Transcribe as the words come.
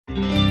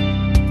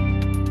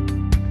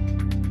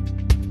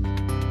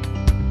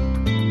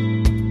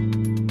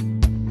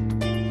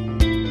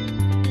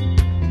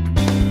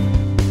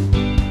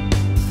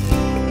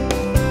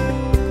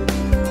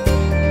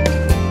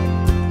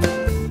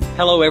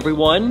Hello,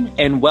 everyone,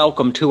 and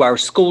welcome to our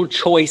school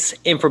choice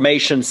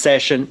information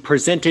session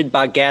presented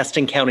by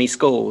Gaston County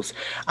Schools.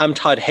 I'm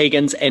Todd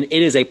Higgins, and it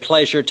is a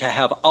pleasure to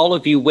have all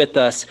of you with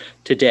us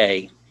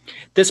today.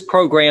 This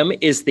program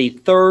is the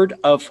third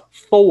of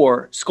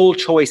 4 school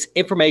choice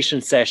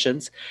information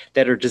sessions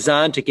that are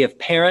designed to give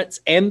parents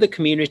and the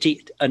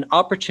community an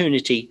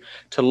opportunity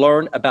to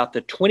learn about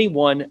the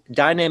 21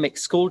 dynamic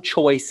school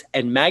choice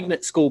and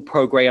magnet school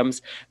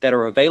programs that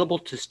are available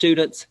to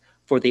students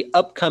for the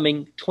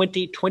upcoming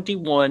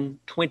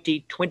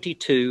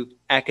 2021-2022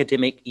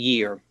 academic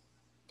year.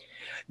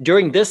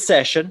 During this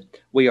session,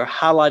 we are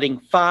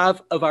highlighting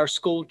 5 of our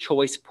school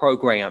choice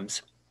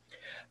programs.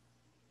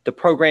 The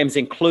programs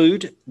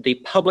include the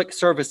Public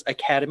Service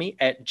Academy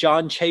at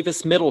John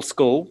Chavis Middle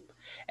School,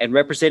 and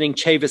representing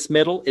Chavis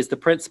Middle is the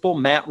principal,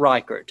 Matt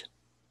Reichert.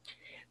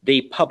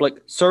 The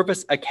Public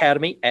Service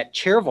Academy at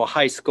Cherryville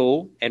High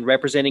School, and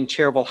representing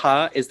Cherryville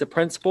High is the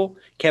principal,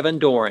 Kevin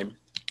Doran.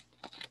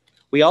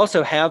 We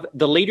also have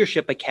the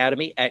Leadership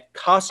Academy at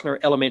Costner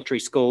Elementary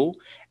School,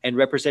 and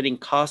representing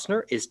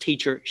Costner is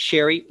teacher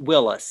Sherry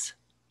Willis.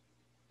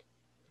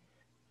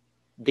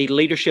 The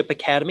Leadership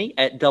Academy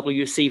at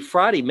W.C.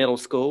 Friday Middle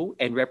School,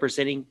 and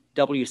representing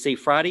W.C.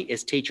 Friday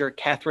is teacher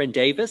Catherine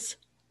Davis.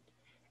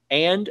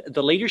 And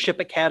the Leadership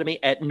Academy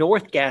at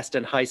North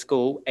Gaston High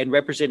School, and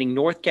representing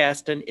North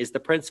Gaston is the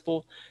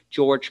principal,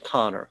 George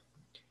Connor.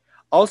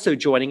 Also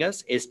joining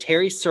us is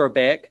Terry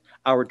Surbeck,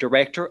 our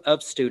Director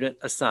of Student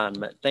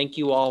Assignment. Thank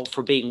you all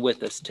for being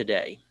with us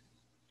today.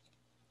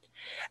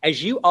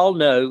 As you all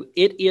know,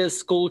 it is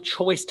school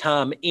choice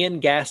time in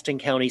Gaston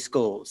County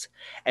Schools,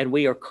 and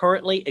we are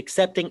currently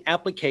accepting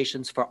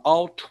applications for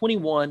all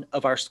 21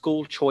 of our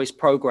school choice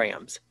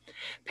programs.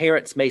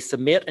 Parents may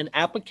submit an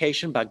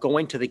application by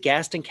going to the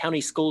Gaston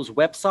County Schools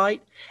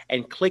website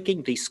and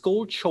clicking the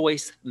School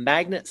Choice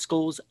Magnet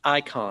Schools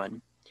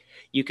icon.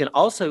 You can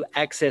also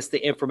access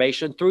the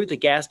information through the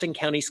Gaston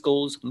County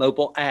Schools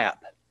mobile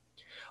app.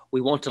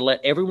 We want to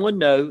let everyone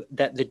know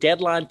that the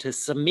deadline to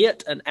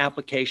submit an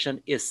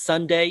application is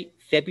Sunday,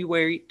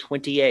 February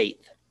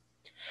 28th.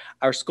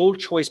 Our school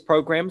choice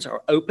programs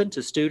are open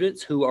to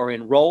students who are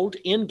enrolled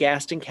in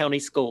Gaston County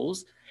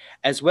Schools,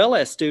 as well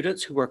as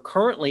students who are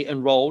currently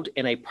enrolled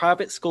in a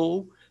private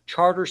school,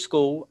 charter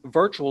school,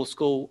 virtual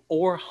school,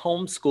 or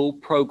homeschool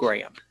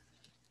program.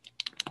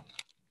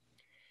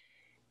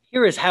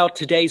 Here is how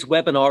today's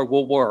webinar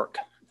will work.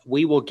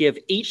 We will give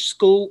each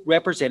school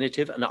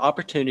representative an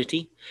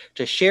opportunity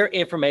to share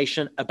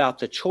information about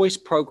the choice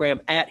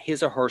program at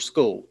his or her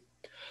school.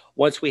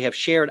 Once we have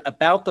shared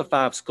about the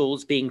 5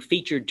 schools being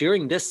featured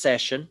during this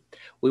session,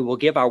 we will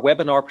give our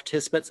webinar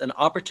participants an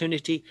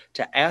opportunity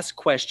to ask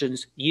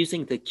questions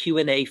using the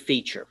Q&A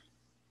feature.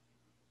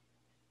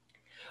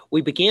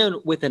 We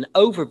begin with an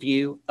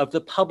overview of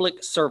the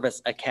Public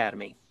Service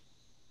Academy.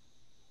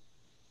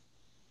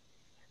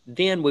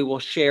 Then we will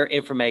share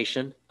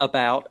information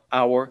about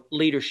our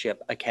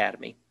Leadership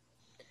Academy.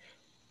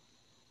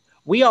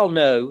 We all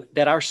know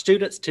that our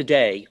students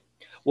today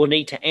will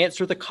need to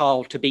answer the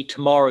call to be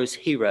tomorrow's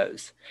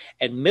heroes,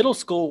 and middle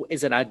school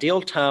is an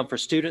ideal time for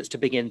students to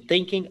begin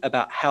thinking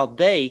about how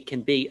they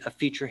can be a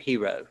future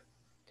hero.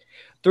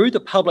 Through the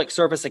Public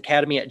Service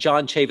Academy at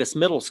John Chavis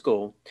Middle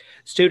School,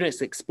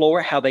 students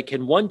explore how they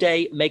can one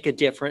day make a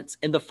difference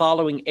in the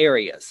following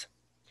areas: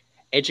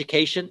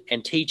 education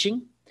and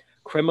teaching,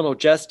 criminal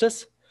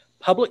justice,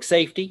 public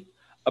safety,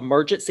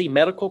 emergency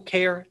medical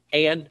care,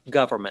 and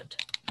government.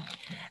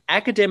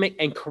 Academic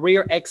and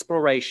career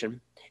exploration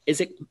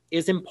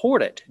is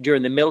important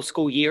during the middle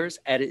school years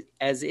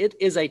as it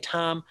is a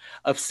time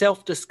of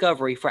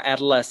self-discovery for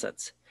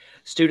adolescents.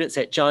 Students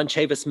at John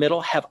Chavis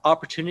Middle have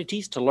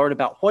opportunities to learn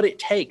about what it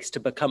takes to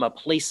become a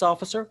police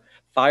officer,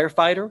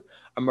 firefighter,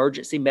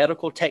 emergency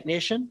medical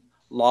technician,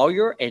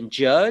 lawyer and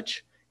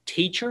judge,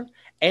 teacher,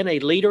 and a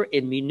leader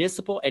in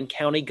municipal and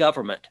county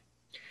government.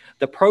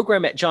 The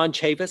program at John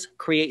Chavis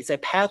creates a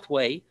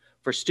pathway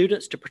for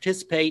students to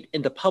participate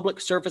in the Public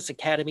Service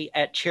Academy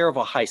at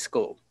Cherryville High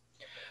School.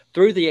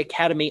 Through the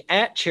Academy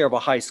at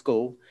Cherryville High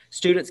School,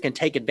 students can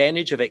take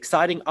advantage of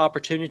exciting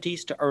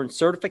opportunities to earn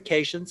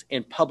certifications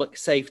in public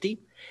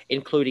safety,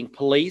 including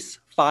police,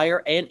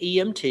 fire, and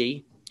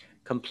EMT,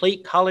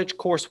 complete college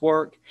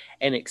coursework,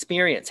 and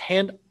experience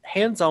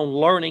hands-on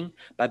learning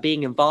by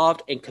being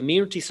involved in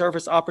community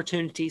service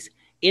opportunities,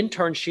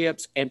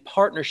 internships, and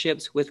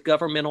partnerships with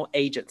governmental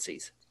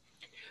agencies.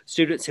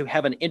 Students who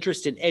have an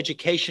interest in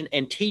education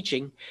and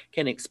teaching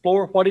can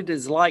explore what it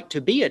is like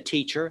to be a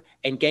teacher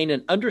and gain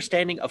an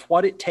understanding of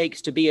what it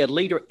takes to be a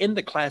leader in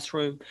the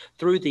classroom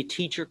through the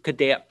Teacher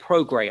Cadet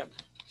program.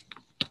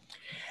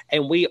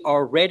 And we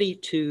are ready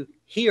to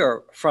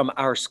hear from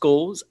our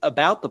schools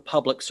about the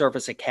Public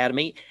Service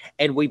Academy,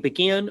 and we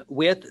begin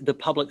with the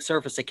Public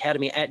Service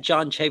Academy at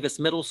John Chavis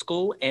Middle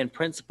School and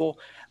Principal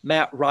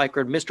Matt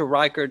Reichert. Mr.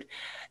 Reichert,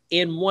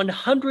 in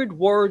 100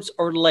 words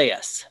or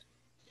less,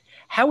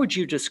 how would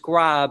you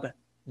describe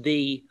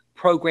the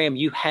program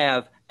you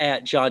have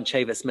at John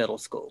Chavis Middle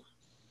School?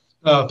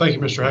 Thank you,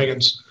 Mr.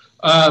 Higgins.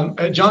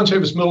 At John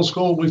Chavis Middle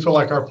School, we feel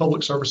like our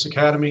Public Service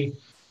Academy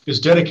is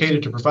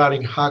dedicated to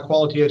providing high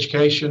quality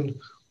education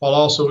while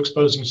also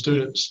exposing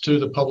students to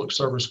the public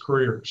service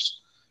careers.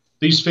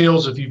 These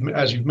fields,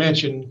 as you've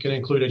mentioned, can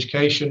include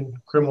education,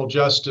 criminal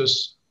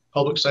justice,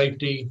 public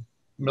safety,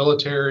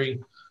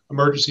 military,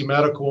 emergency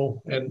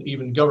medical, and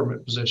even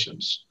government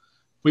positions.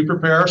 We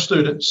prepare our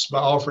students by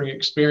offering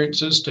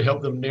experiences to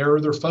help them narrow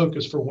their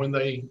focus for when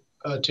they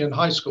attend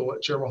high school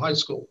at Cherryville High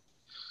School.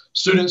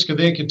 Students can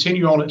then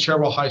continue on at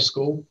Cherryville High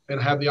School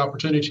and have the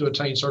opportunity to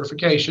attain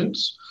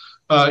certifications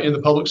in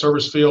the public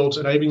service fields,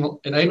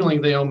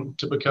 enabling them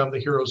to become the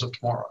heroes of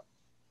tomorrow.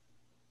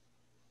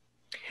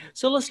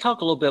 So let's talk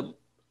a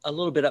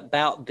little bit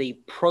about the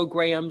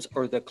programs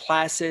or the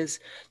classes,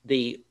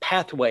 the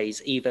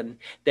pathways even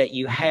that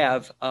you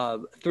have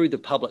through the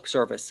Public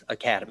Service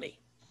Academy.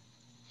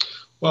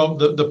 Well,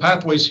 the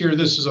pathways here,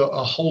 this is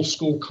a whole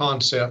school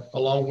concept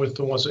along with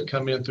the ones that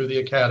come in through the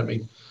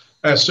academy.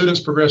 As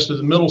students progress to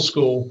the middle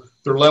school,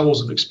 their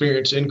levels of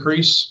experience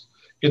increase.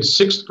 In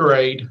sixth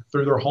grade,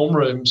 through their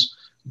homerooms,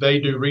 they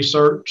do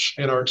research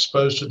and are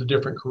exposed to the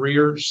different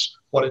careers,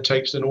 what it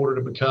takes in order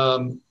to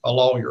become a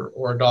lawyer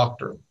or a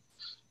doctor.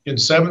 In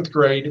seventh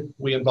grade,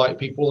 we invite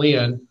people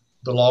in,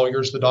 the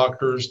lawyers, the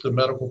doctors, the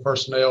medical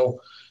personnel,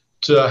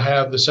 to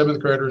have the seventh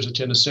graders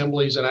attend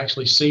assemblies and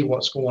actually see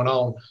what's going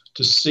on,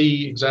 to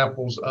see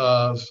examples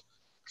of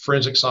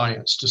forensic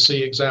science, to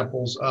see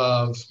examples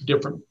of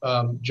different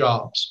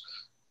jobs.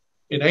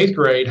 In eighth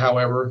grade,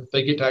 however,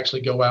 they get to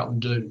actually go out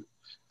and do.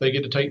 They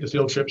get to take the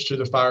field trips to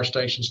the fire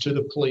stations, to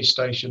the police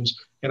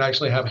stations, and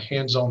actually have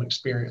hands-on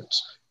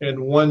experience. And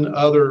one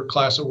other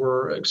class that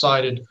we're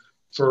excited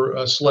for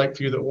a select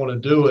few that want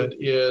to do it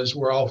is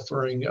we're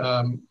offering,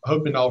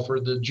 hoping to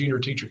offer the junior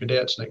teacher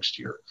cadets next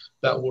year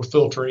that will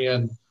filter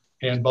in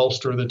and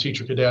bolster the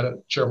teacher cadet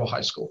at Cherryville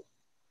High School.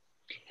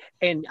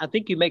 And I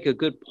think you make a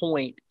good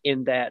point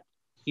in that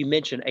you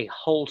mentioned a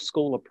whole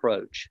school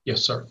approach.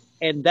 Yes, sir.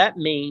 And that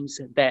means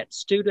that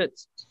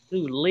students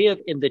who live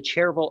in the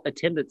Cherryville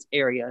attendance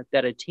area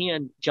that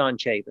attend John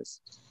Chavis,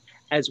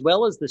 as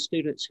well as the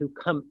students who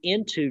come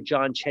into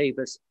John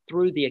Chavis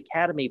through the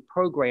Academy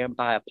program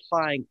by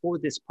applying for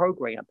this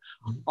program,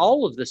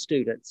 all of the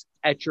students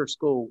at your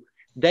school,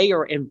 they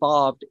are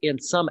involved in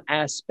some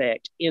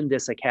aspect in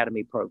this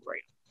Academy program.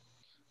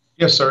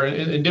 Yes, sir.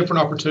 And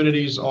different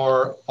opportunities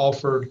are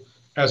offered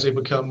as they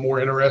become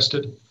more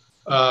interested.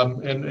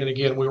 And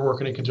again, we're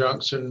working in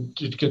conjunction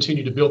to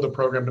continue to build the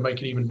program to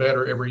make it even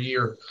better every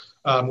year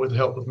with the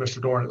help of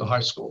Mr. Doran at the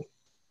high school.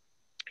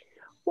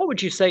 What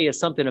would you say is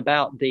something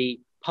about the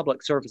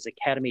Public Service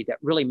Academy that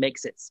really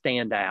makes it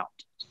stand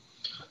out?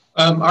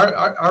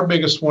 Our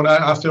biggest one,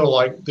 I feel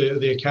like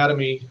the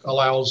Academy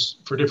allows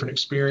for different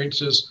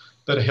experiences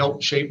that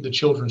help shape the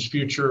children's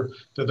future,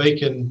 that they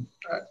can,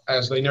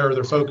 as they narrow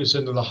their focus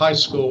into the high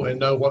school and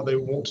know what they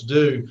want to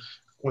do,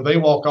 when they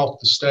walk off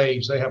the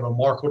stage, they have a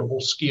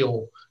marketable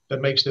skill that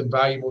makes them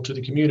valuable to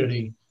the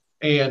community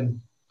and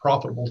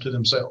profitable to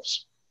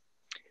themselves.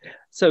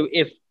 So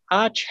if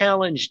I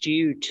challenged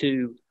you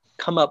to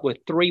come up with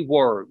 3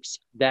 words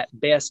that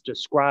best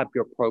describe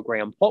your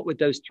program, what would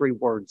those 3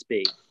 words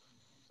be?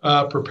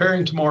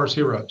 Preparing tomorrow's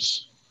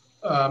heroes.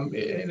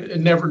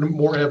 And never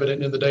more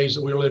evident in the days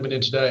that we're living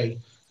in today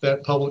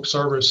that public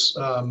service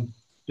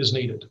is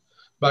needed.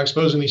 By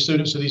exposing these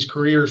students to these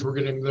careers, we're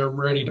getting them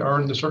ready to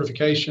earn the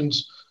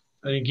certifications.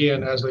 And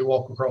again, as they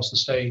walk across the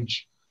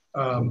stage,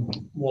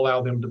 we'll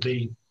allow them to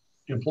be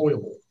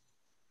employable.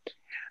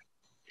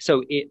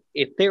 So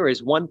if there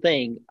is one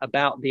thing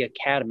about the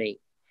Academy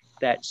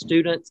that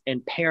students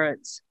and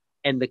parents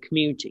and the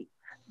community,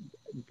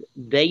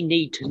 they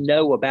need to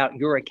know about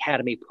your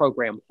Academy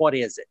program, what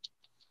is it?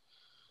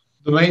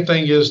 The main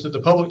thing is that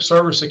the Public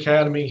Service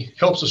Academy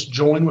helps us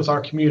join with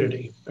our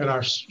community and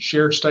our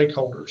shared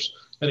stakeholders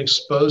and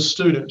expose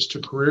students to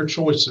career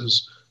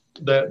choices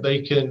that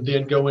they can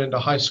then go into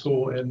high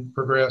school and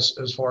progress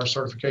as far as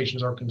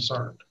certifications are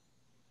concerned.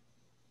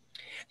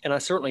 And I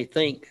certainly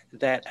think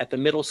that at the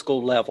middle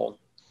school level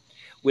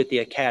with the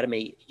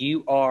Academy,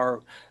 you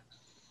are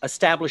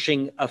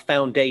establishing a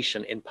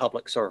foundation in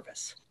public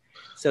service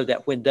so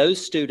that when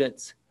those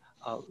students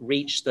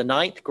reach the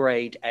 9th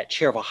grade at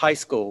Cherryville High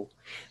School,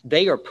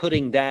 they are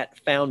putting that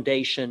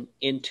foundation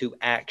into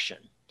action.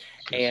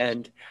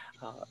 And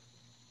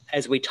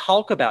as we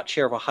talk about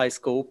Cherryville High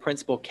School,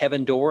 Principal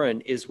Kevin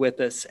Doran is with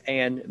us.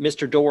 And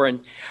Mr.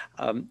 Doran,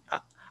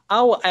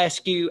 I will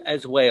ask you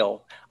as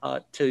well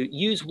to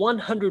use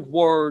 100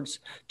 words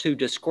to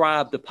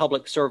describe the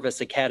Public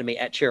Service Academy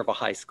at Cherryville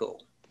High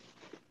School.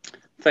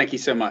 Thank you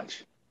so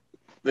much.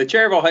 The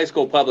Cherryville High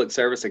School Public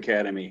Service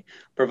Academy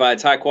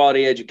provides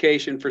high-quality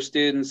education for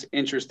students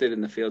interested in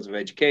the fields of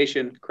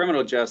education,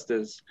 criminal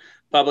justice,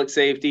 public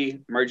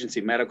safety, emergency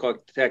medical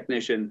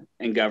technician,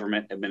 and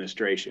government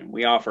administration.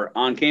 We offer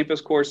on-campus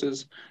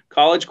courses,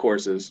 college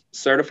courses,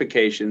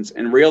 certifications,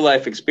 and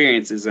real-life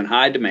experiences in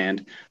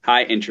high-demand,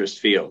 high-interest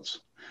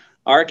fields.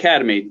 Our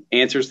academy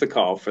answers the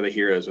call for the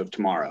heroes of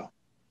tomorrow.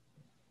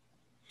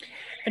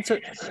 And so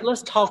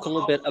let's talk a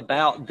little bit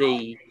about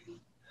the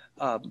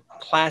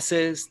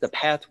classes, the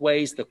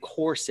pathways, the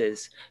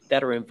courses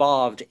that are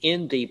involved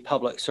in the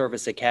Public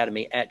Service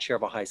Academy at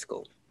Cherryville High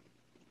School?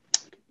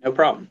 No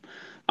problem.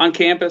 On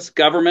campus,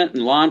 government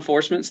and law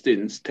enforcement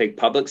students take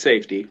public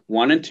safety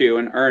 1 and 2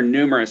 and earn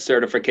numerous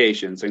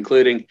certifications,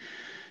 including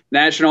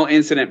National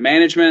Incident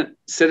Management,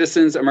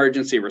 Citizens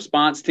Emergency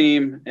Response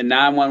Team, and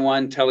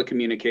 911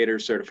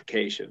 Telecommunicator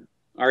certification.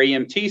 Our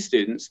EMT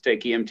students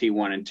take EMT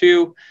 1 and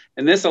 2,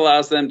 and this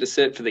allows them to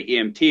sit for the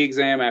EMT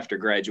exam after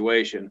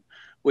graduation,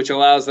 which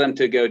allows them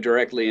to go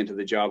directly into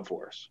the job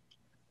force.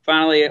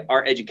 Finally,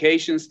 our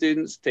education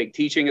students take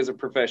Teaching as a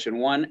Profession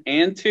 1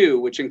 and 2,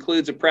 which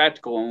includes a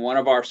practical in one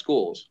of our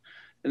schools.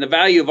 And the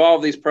value of all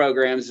of these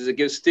programs is it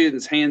gives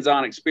students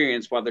hands-on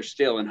experience while they're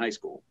still in high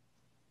school.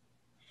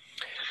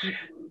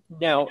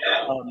 Now,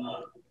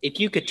 if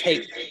you could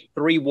take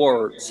 3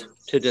 words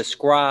to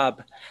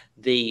describe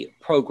the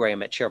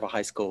program at Cherryville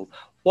High School,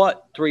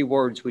 what 3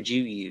 words would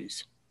you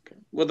use?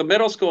 Well, the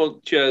middle school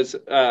chose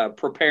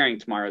preparing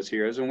tomorrow's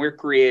heroes, and we're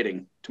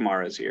creating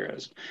tomorrow's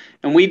heroes.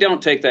 And we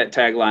don't take that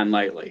tagline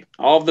lightly.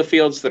 All of the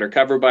fields that are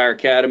covered by our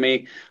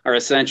academy are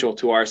essential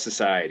to our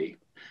society.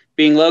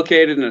 Being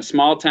located in a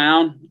small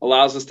town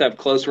allows us to have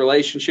close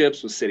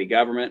relationships with city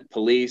government,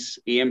 police,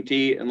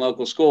 EMT, and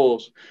local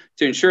schools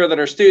to ensure that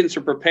our students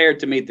are prepared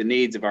to meet the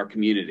needs of our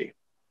community.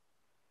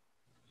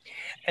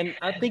 And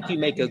I think you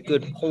make a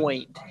good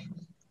point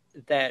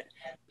that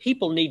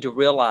people need to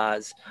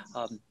realize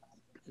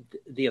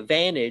the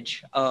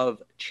advantage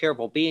of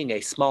Cherryville being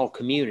a small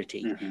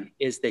community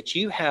is that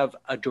you have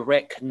a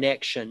direct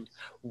connection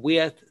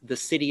with the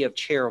city of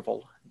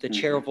Cherryville, the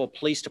Cherryville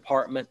Police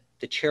Department,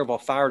 the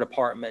Cherryville Fire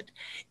Department,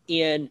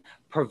 in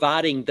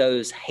providing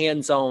those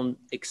hands-on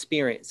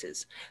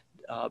experiences.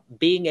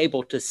 Being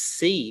able to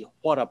see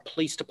what a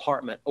police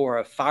department or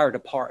a fire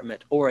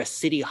department or a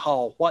city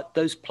hall, what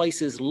those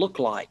places look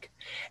like,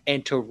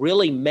 and to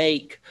really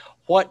make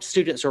what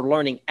students are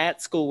learning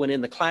at school and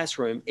in the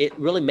classroom, it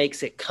really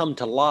makes it come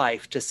to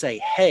life to say,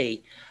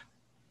 hey,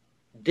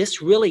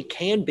 this really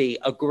can be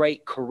a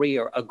great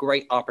career, a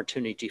great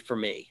opportunity for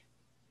me.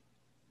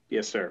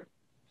 Yes, sir.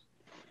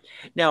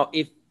 Now,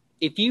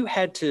 if you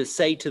had to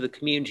say to the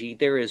community,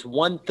 there is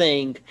one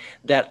thing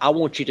that I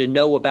want you to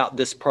know about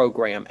this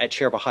program at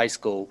Cherryville High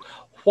School,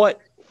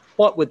 what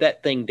would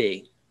that thing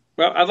be?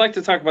 Well, I'd like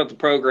to talk about the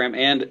program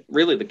and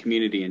really the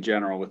community in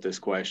general with this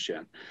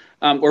question.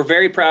 We're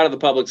very proud of the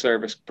public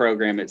service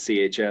program at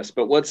CHS,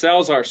 but what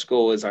sells our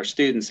school is our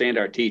students and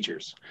our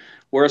teachers.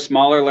 We're a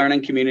smaller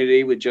learning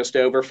community with just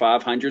over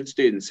 500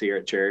 students here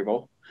at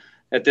Cherryville.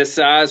 At this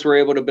size, we're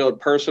able to build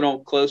personal,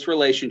 close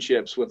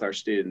relationships with our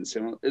students,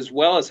 as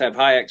well as have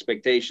high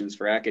expectations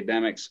for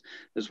academics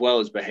as well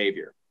as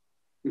behavior.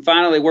 And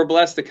finally, we're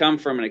blessed to come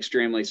from an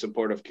extremely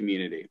supportive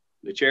community.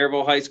 The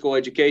Cherryville High School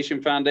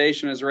Education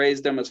Foundation has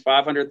raised almost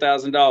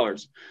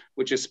 $500,000,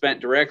 which is spent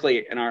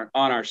directly on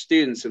our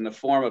students in the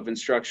form of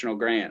instructional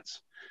grants.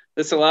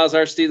 This allows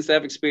our students to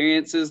have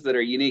experiences that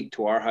are unique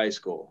to our high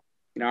school.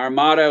 Our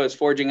motto is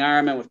forging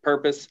Ironmen with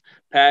purpose,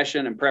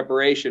 passion, and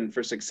preparation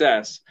for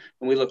success.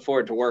 And we look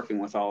forward to working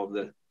with all of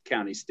the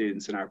county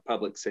students in our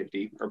public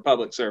safety or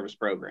public service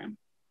program.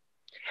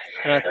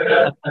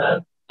 And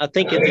I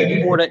think it's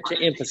important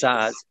to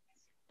emphasize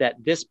that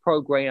this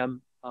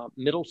program,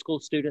 middle school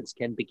students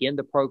can begin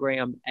the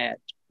program at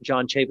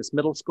John Chavis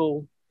Middle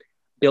School,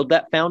 build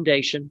that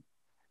foundation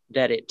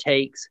that it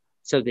takes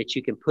so that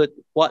you can put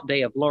what they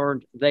have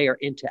learned there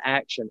into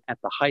action at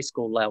the high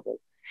school level.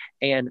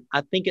 And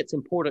I think it's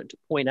important to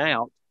point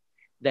out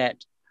that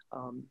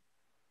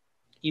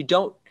you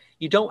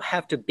don't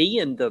have to be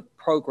in the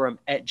program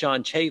at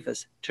John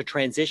Chavis to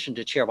transition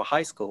to Cherryville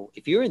High School.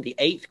 If you're in the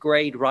 8th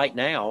grade right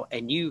now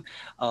and you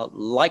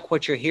like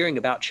what you're hearing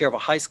about Cherryville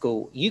High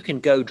School, you can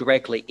go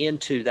directly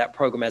into that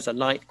program as a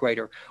 9th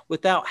grader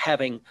without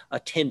having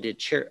attended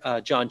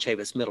John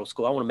Chavis Middle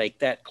School. I want to make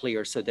that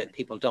clear so that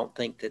people don't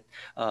think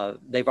that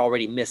they've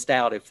already missed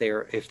out if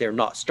they're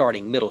not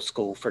starting middle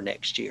school for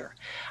next year.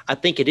 I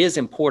think it is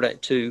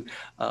important to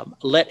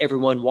let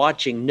everyone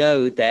watching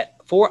know that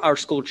for our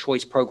school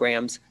choice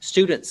programs,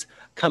 students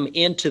come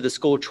into the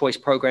school choice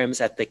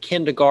programs at the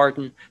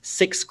kindergarten,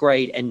 6th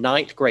grade, and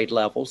 9th grade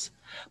levels.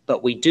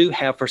 But we do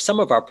have, for some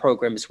of our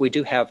programs, we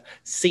do have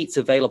seats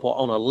available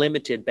on a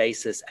limited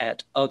basis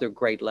at other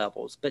grade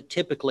levels. But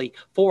typically,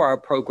 for our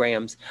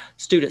programs,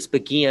 students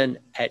begin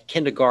at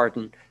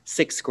kindergarten,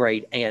 6th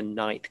grade, and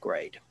 9th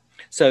grade.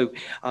 So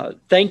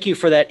thank you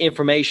for that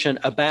information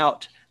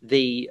about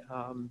the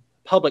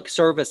Public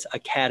Service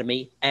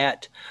Academy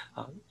at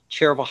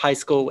Cherryville High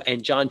School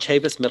and John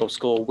Chavis Middle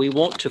School. We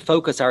want to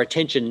focus our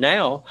attention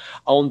now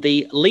on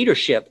the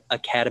Leadership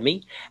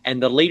Academy,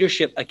 and the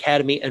Leadership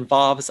Academy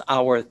involves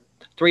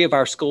 3 of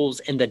our schools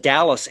in the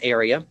Dallas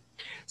area.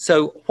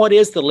 So what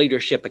is the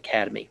Leadership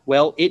Academy?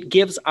 Well, it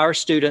gives our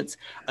students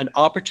an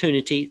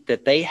opportunity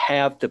that they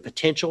have the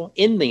potential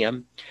in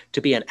them to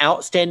be an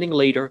outstanding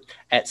leader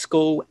at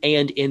school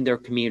and in their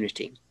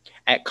community.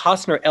 At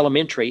Costner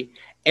Elementary,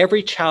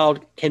 every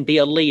child can be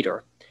a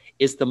leader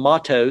is the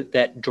motto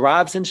that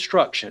drives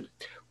instruction,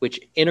 which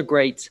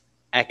integrates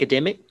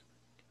academic,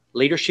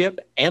 leadership,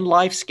 and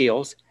life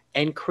skills,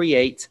 and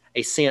creates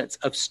a sense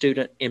of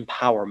student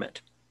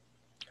empowerment.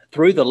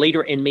 Through the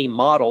Leader in Me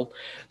model,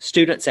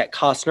 students at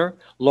Costner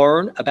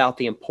learn about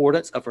the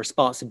importance of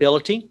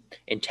responsibility,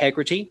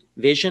 integrity,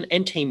 vision,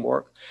 and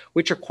teamwork,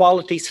 which are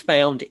qualities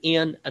found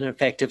in an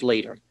effective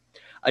leader.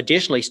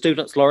 Additionally,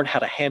 students learn how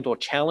to handle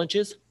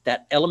challenges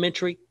that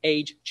elementary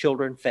age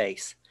children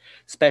face.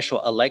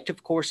 Special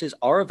elective courses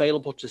are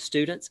available to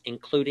students,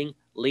 including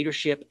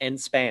leadership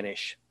and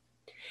Spanish.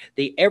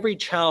 The Every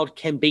Child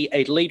Can Be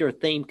a Leader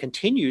theme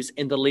continues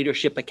in the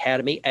Leadership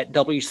Academy at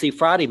W.C.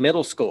 Friday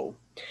Middle School.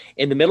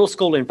 In the middle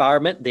school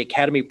environment, the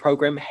Academy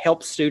program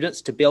helps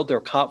students to build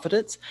their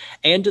confidence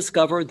and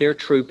discover their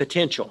true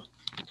potential.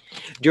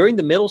 During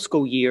the middle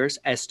school years,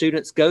 as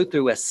students go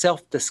through a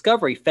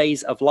self-discovery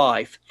phase of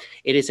life,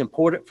 it is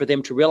important for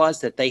them to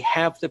realize that they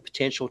have the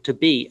potential to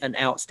be an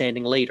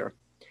outstanding leader.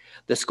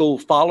 The school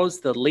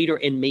follows the Leader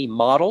in Me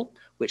model,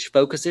 which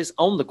focuses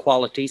on the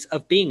qualities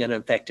of being an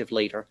effective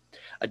leader.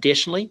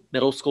 Additionally,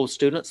 middle school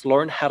students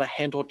learn how to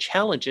handle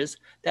challenges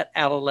that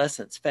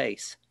adolescents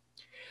face.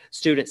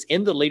 Students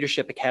in the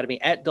Leadership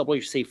Academy at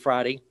WC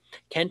Friday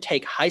can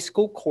take high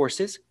school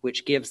courses,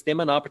 which gives them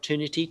an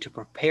opportunity to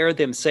prepare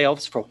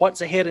themselves for what's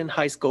ahead in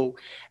high school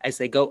as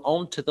they go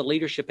on to the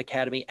Leadership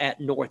Academy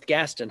at North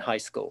Gaston High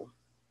School.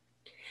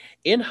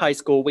 In high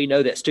school, we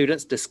know that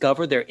students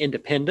discover their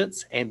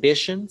independence,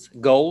 ambitions,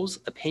 goals,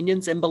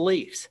 opinions, and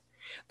beliefs.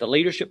 The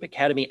Leadership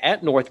Academy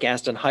at North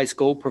Gaston High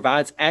School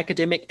provides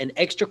academic and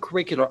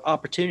extracurricular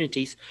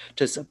opportunities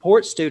to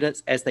support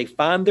students as they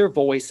find their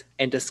voice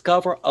and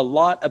discover a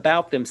lot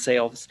about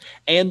themselves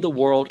and the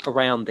world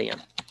around them.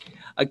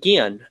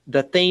 Again,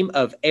 the theme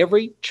of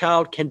Every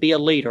Child Can Be a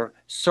Leader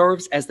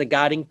serves as the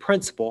guiding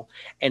principle,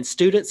 and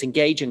students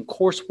engage in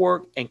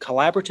coursework and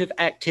collaborative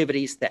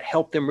activities that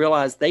help them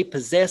realize they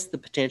possess the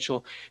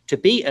potential to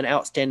be an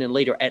outstanding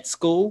leader at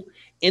school,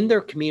 in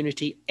their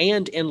community,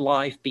 and in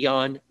life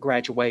beyond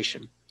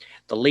graduation.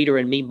 The Leader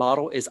in Me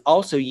model is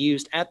also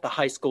used at the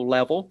high school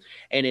level,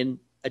 and in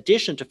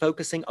addition to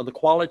focusing on the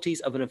qualities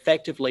of an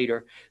effective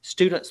leader,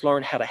 students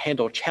learn how to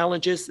handle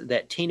challenges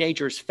that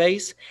teenagers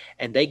face,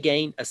 and they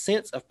gain a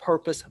sense of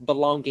purpose,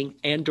 belonging,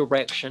 and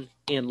direction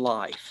in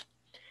life.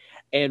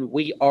 And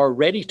we are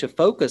ready to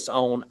focus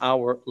on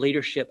our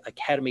Leadership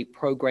Academy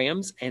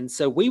programs. And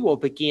so we will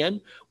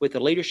begin with the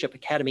Leadership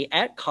Academy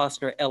at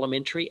Costner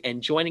Elementary.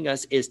 And joining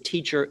us is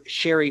teacher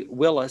Sherry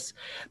Willis.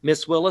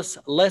 Miss Willis,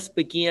 let's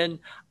begin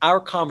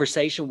our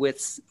conversation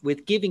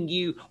with giving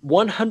you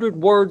 100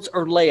 words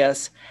or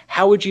less.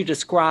 How would you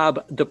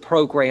describe the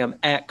program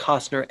at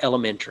Costner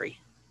Elementary?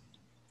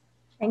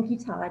 Thank you,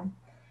 Todd.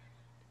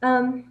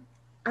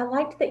 I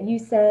liked that you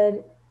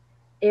said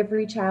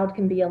every child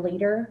can be a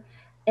leader.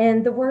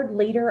 And the word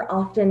leader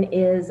often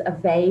is a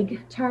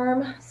vague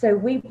term. So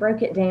we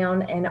broke it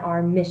down in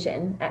our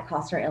mission at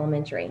Costner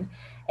Elementary.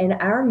 And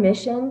our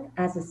mission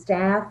as a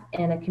staff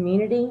and a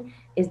community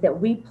is that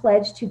we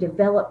pledge to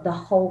develop the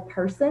whole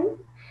person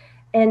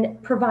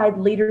and provide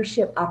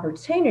leadership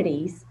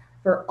opportunities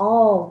for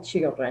all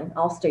children,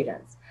 all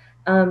students.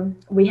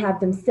 We have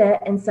them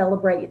set and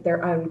celebrate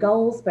their own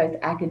goals, both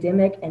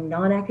academic and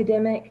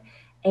non-academic,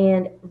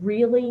 and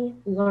really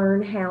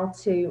learn how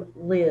to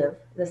live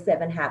the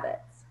 7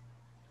 habits.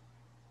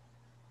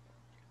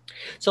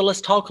 So let's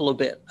talk a little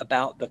bit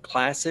about the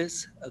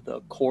classes,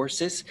 the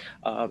courses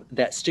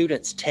that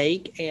students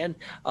take, and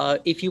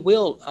if you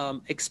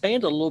will,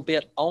 expand a little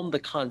bit on the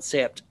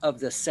concept of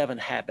the 7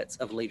 habits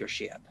of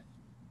leadership.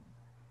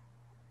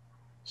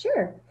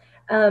 Sure.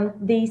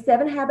 The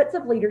 7 habits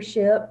of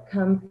leadership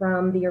come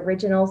from the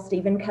original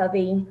Stephen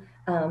Covey,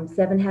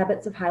 7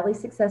 Habits of Highly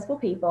Successful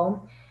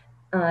People.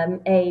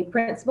 A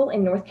principal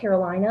in North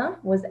Carolina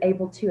was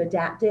able to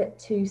adapt it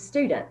to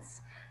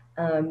students.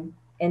 And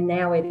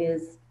now it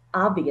is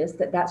obvious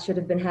that that should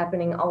have been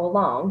happening all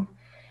along.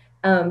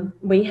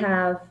 We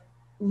have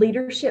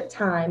leadership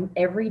time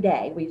every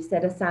day. We've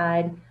set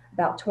aside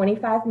about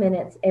 25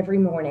 minutes every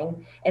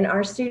morning, and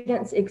our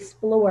students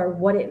explore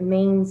what it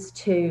means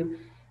to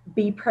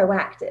be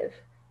proactive,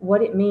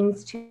 what it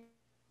means to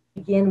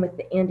begin with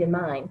the end in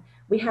mind.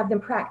 We have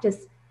them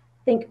practice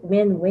think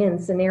win-win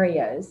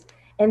scenarios.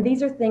 And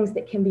these are things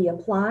that can be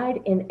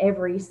applied in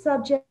every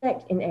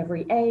subject, in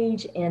every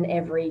age, in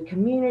every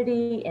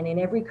community, and in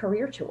every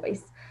career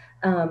choice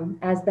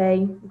as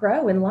they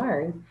grow and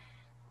learn.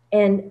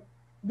 And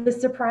the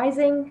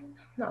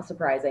not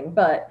surprising,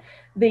 but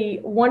the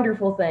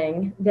wonderful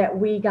thing that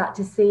we got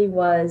to see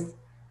was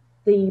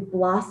the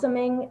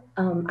blossoming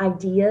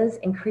ideas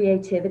and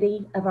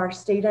creativity of our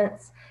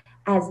students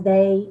as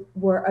they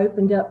were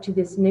opened up to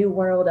this new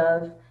world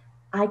of,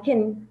 I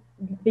can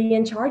be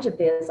in charge of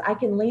this, I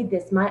can lead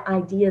this, my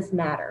ideas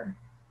matter.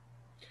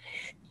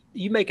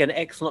 You make an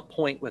excellent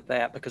point with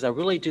that, because I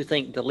really do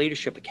think the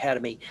Leadership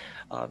Academy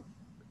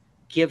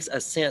gives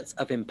a sense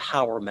of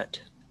empowerment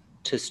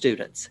to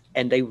students,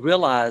 and they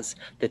realize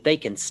that they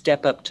can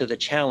step up to the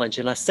challenge.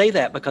 And I say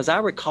that because I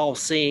recall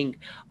seeing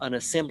an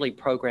assembly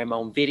program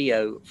on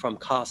video from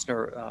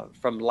Costner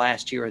from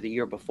last year or the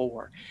year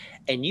before.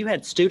 And you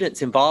had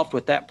students involved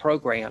with that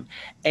program,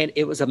 and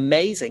it was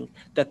amazing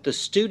that the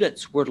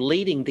students were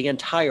leading the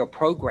entire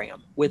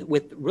program with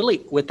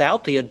really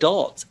without the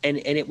adults. And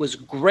it was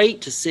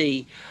great to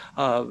see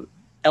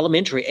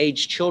elementary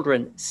age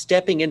children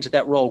stepping into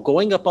that role,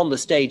 going up on the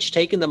stage,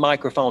 taking the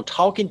microphone,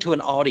 talking to an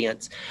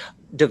audience,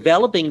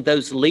 developing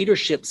those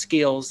leadership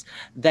skills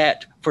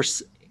that for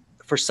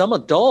some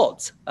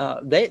adults,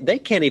 they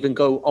can't even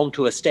go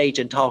onto a stage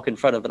and talk in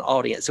front of an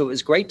audience. So it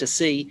was great to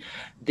see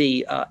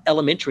the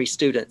elementary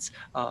students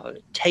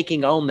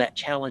taking on that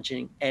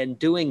challenging and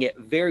doing it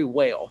very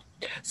well.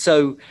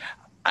 So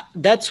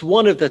that's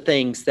one of the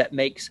things that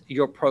makes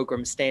your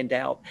program stand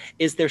out.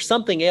 Is there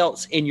something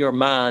else in your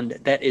mind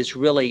that is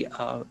really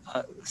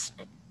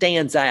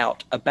stands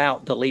out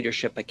about the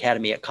Leadership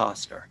Academy at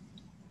Costner?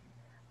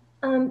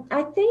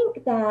 I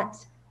think that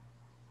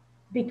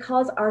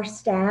because our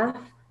staff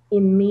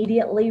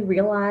immediately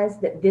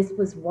realized that this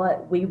was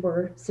what we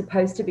were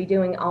supposed to be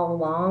doing all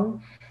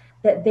along,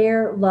 that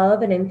their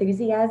love and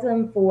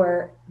enthusiasm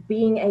for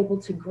being able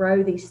to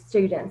grow these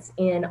students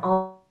in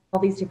all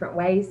these different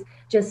ways,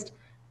 just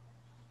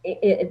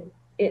it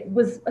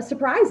was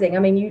surprising. I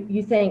mean,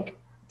 you think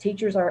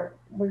teachers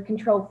we're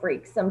control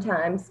freaks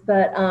sometimes,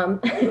 but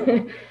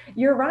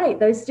you're right.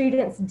 Those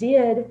students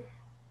did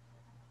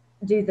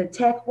do the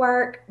tech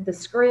work, the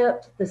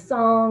script, the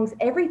songs,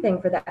 everything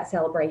for that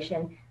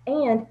celebration.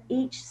 And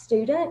each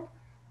student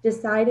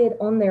decided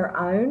on their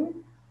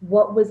own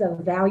what was a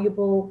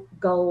valuable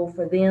goal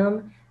for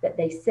them that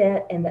they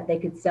set and that they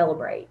could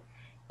celebrate.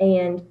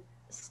 And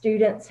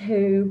students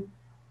who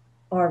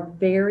are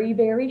very,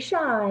 very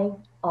shy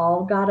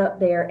all got up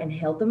there and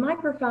held the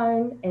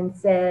microphone and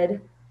said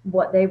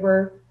what they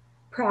were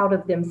proud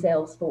of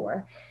themselves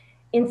for,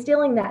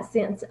 instilling that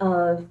sense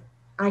of,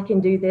 I can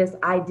do this,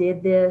 I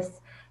did this,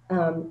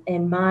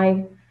 and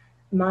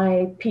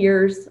my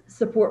peers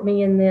support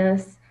me in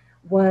this,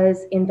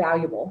 was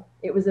invaluable.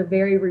 It was a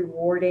very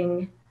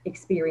rewarding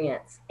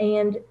experience,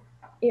 and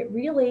it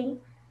really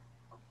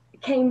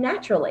came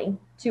naturally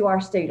to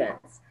our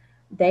students.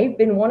 They've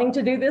been wanting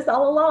to do this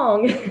all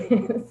along.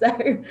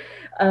 So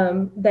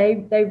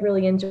they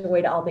really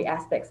enjoyed all the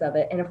aspects of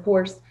it. And of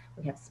course,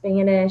 we have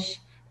Spanish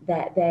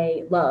that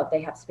they love.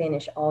 They have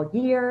Spanish all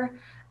year.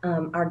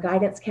 Our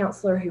guidance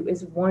counselor, who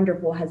is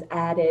wonderful, has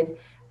added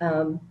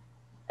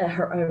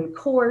her own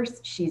course.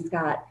 She's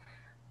got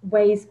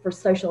ways for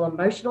social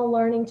emotional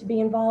learning to be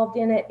involved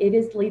in it. It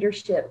is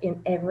leadership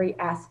in every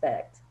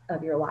aspect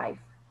of your life.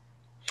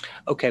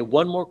 Okay,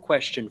 one more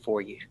question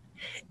for you.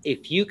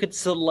 If you could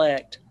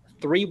select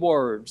 3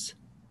 words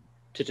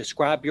to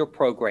describe your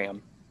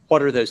program,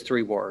 what are those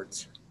 3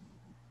 words?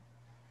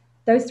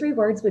 Those 3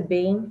 words would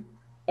be,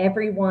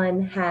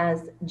 everyone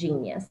has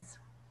genius.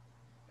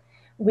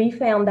 We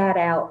found that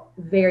out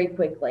very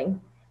quickly.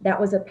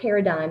 That was a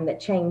paradigm that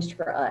changed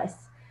for us.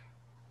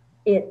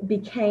 It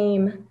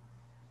became,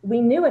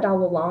 we knew it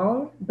all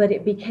along, but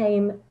it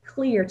became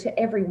clear to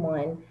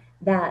everyone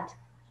that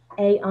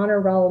a honor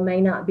roll may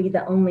not be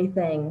the only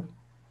thing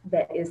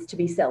that is to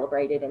be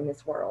celebrated in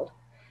this world.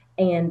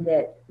 And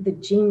that the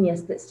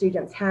genius that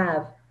students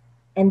have,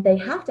 and they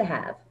have to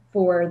have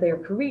for their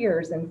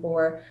careers and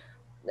for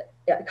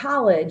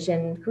college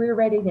and career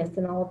readiness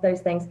and all of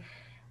those things,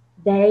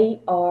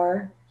 they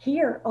are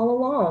here all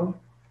along.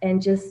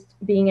 And just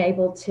being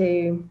able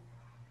to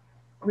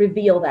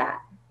reveal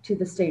that to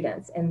the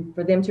students and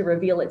for them to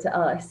reveal it to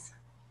us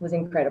was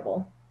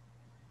incredible.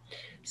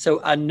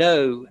 So I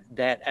know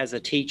that as a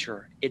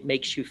teacher, it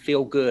makes you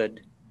feel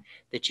good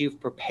that you've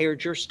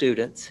prepared your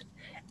students,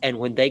 and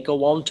when they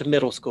go on to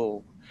middle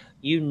school,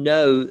 you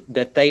know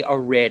that they are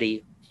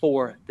ready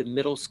for the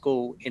middle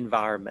school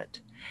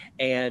environment.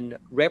 And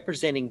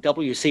representing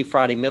WC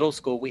Friday Middle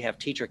School, we have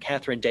teacher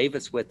Catherine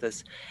Davis with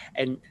us.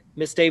 And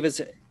Miss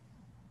Davis,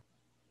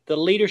 the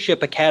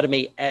Leadership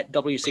Academy at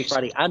WC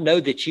Friday, I know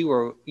that you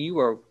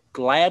are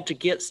glad to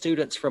get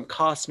students from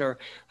Costner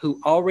who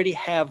already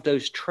have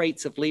those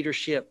traits of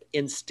leadership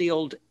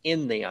instilled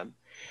in them.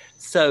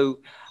 So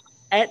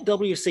at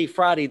WC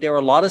Friday, there are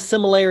a lot of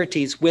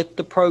similarities with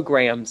the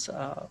programs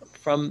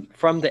from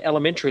the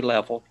elementary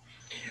level.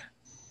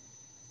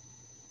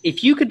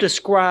 If you could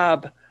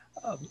describe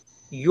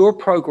your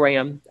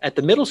program at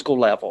the middle school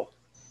level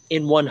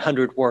in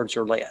 100 words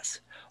or less,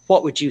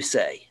 what would you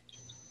say?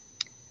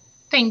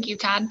 Thank you,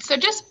 Todd. So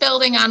just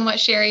building on what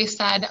Sherry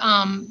said,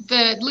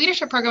 the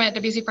leadership program at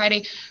WC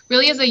Friday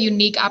really is a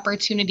unique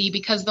opportunity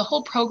because the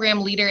whole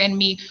program leader in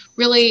me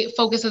really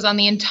focuses on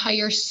the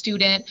entire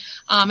student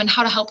and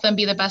how to help them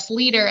be the best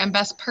leader and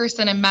best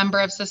person and member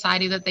of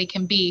society that they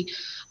can be.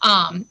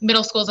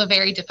 Middle school is a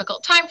very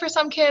difficult time for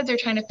some kids. They're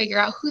trying to figure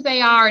out who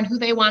they are and who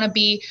they want to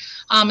be.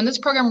 And this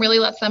program really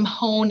lets them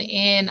hone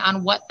in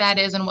on what that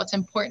is and what's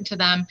important to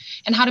them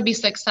and how to be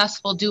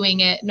successful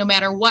doing it, no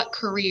matter what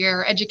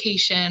career,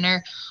 education,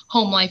 or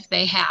home life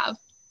they have.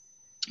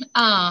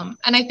 And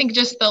I think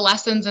just the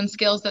lessons and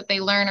skills that they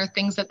learn are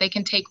things that they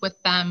can take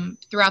with them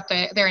throughout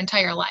their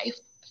entire life.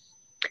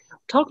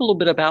 Talk a little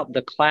bit about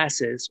the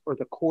classes or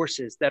the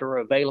courses that are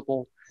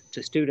available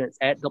to students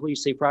at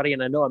WC Friday.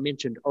 And I know I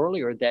mentioned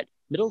earlier that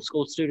middle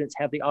school students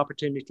have the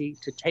opportunity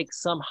to take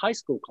some high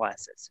school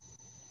classes.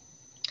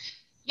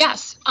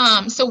 Yes.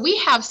 So we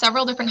have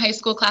several different high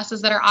school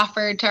classes that are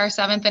offered to our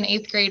 7th and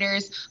 8th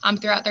graders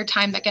throughout their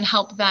time that can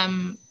help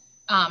them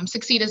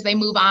succeed as they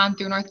move on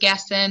through North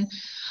Gaston.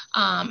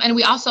 And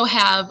we also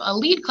have a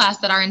lead class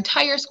that our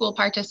entire school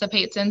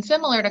participates in,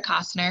 similar to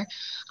Costner,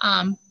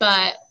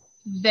 but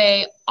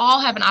they all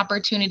have an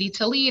opportunity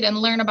to lead and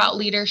learn about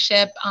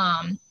leadership.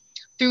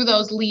 Through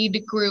those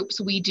lead groups,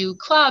 we do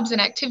clubs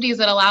and activities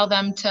that allow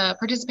them to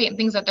participate in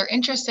things that they're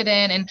interested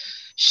in and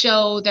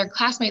show their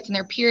classmates and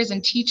their peers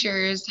and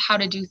teachers how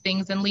to do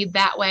things and lead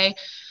that way.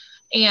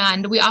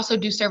 And we also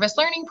do service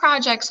learning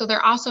projects. So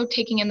they're also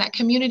taking in that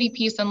community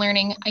piece and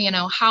learning,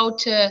 how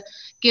to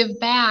give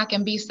back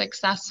and be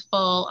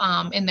successful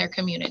in their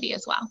community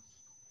as well.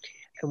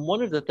 And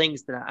one of the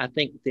things that I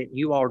think that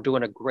you all are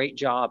doing a great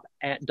job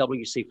at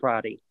WC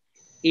Friday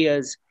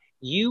is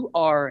you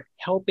are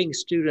helping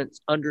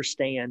students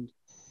understand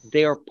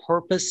their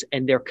purpose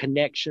and their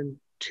connection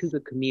to the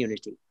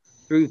community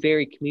through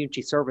very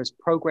community service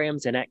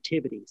programs and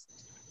activities,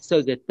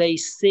 so that they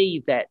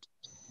see that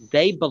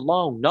they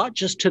belong not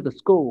just to the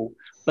school,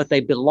 but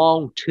they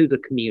belong to the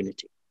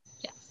community.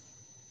 Yes.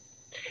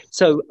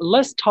 So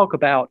let's talk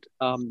about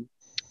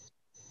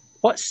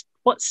what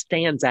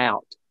stands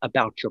out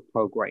about your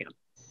program.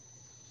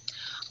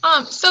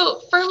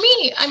 So for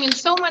me,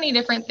 so many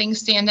different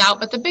things stand out,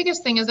 but the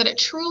biggest thing is that it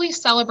truly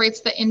celebrates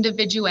the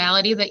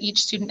individuality that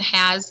each student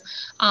has,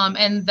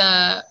 and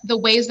the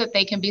ways that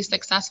they can be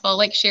successful.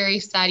 Like Sherry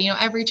said,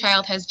 every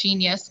child has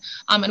genius,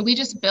 and we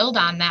just build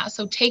on that.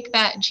 So take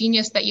that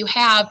genius that you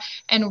have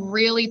and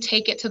really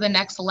take it to the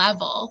next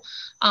level.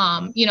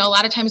 A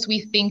lot of times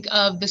we think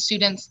of the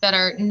students that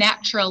are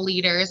natural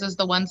leaders as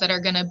the ones that are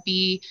going to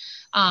be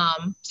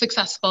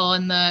successful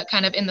in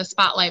the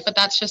spotlight, but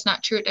that's just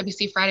not true at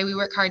WC Friday. We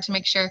work hard to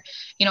make sure,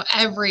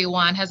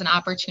 everyone has an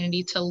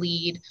opportunity to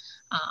lead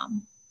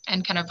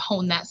and kind of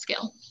hone that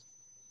skill.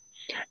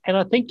 And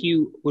I think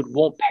you would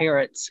want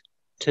parents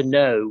to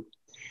know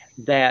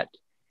that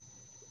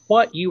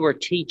what you are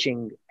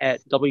teaching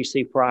at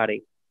WC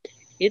Friday,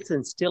 it's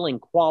instilling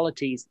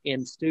qualities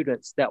in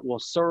students that will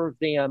serve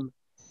them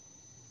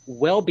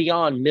well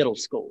beyond middle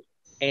school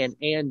and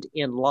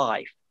in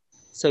life.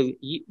 So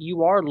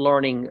you are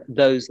learning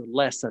those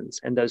lessons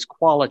and those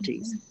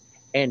qualities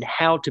and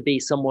how to be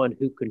someone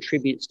who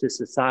contributes to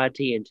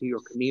society and to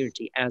your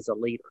community as a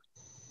leader.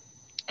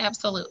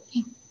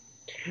 Absolutely.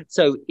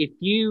 So if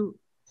you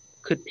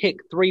could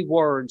pick 3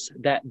 words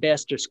that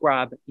best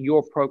describe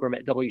your program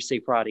at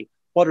WC Friday,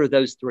 what are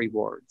those 3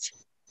 words?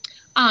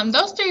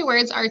 Those 3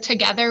 words are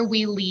together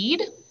we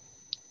lead.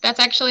 That's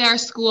actually our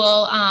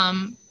school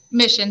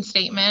mission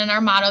statement and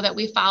our motto that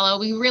we follow.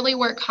 We really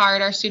work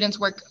hard. Our students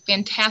work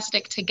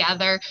fantastic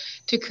together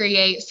to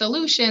create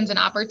solutions and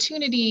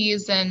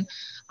opportunities and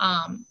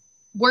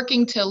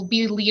working to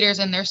be leaders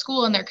in their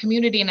school and their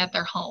community and at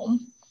their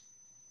home.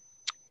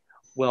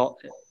 Well,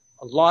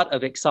 a lot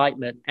of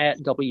excitement at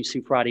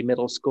WC Friday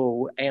Middle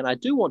School. And I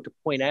do want to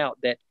point out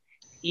that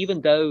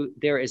even though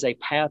there is a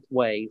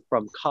pathway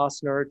from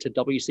Costner to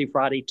WC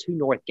Friday to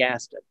North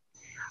Gaston,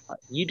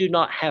 you do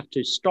not have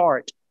to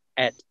start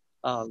at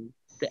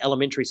the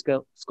elementary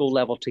school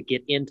level to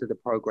get into the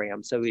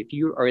program. So if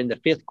you are in the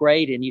 5th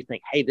grade and you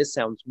think, hey, this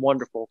sounds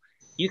wonderful,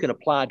 you can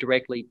apply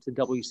directly to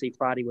WC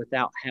Friday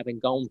without having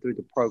gone through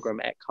the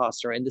program at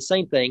Costner. And the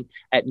same thing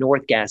at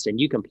North Gaston.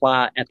 You can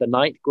apply at the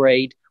 9th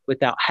grade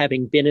without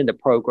having been in the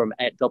program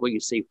at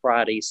WC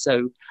Friday.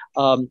 So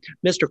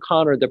Mr.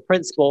 Connor, the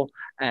principal,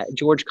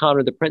 George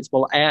Connor, the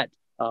principal at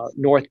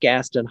North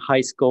Gaston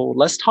High School,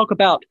 let's talk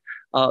about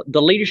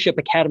the Leadership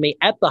Academy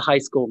at the high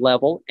school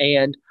level.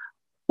 And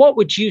what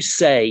would you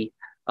say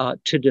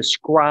to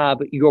describe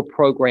your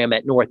program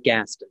at North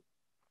Gaston?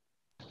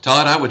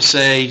 Todd, I would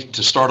say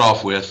to start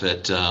off with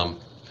that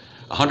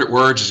 100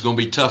 words is going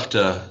to be tough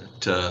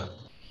to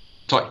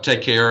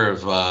take care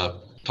of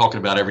talking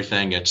about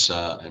everything that's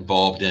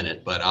involved in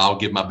it, but I'll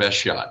give my best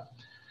shot.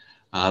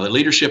 The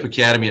Leadership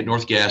Academy at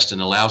North Gaston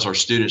allows our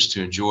students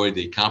to enjoy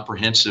the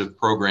comprehensive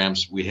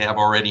programs we have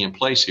already in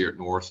place here at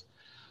North,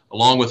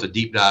 along with a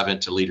deep dive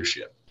into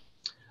leadership.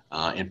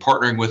 In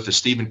partnering with the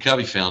Stephen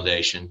Covey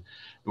Foundation,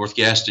 North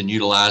Gaston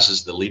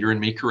utilizes the Leader in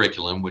Me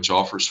curriculum, which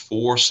offers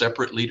 4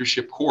 separate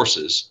leadership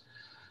courses,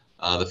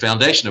 the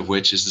foundation of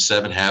which is the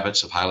 7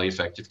 Habits of Highly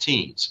Effective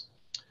Teens.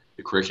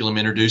 The curriculum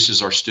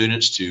introduces our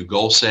students to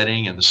goal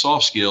setting and the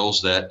soft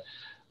skills that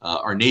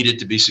are needed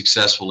to be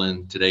successful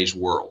in today's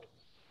world.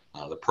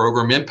 The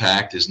program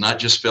impact is not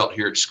just felt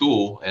here at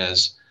school,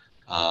 as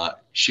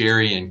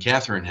Sherry and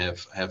Catherine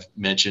have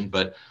mentioned,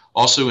 but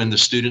also in the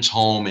student's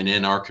home and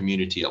in our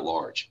community at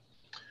large.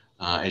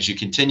 As you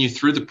continue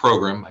through the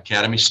program,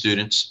 Academy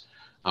students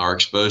are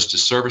exposed to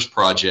service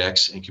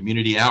projects and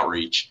community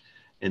outreach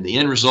And the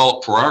end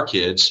result for our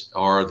kids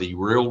are the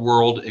real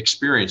world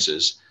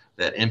experiences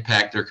that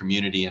impact their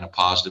community in a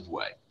positive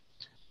way.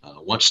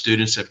 Once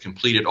students have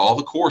completed all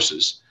the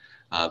courses,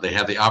 they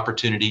have the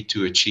opportunity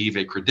to achieve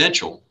a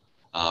credential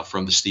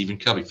from the Stephen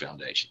Covey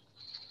Foundation.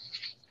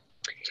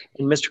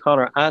 And Mr.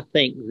 Connor, I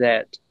think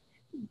that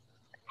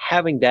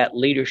having that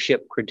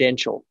leadership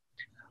credential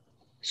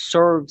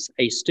serves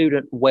a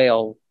student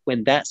well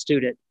when that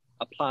student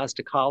applies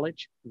to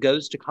college,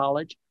 goes to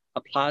college,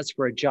 applies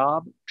for a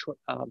job,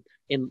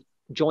 and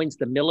joins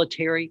the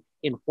military,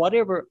 in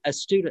whatever a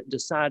student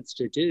decides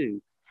to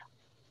do.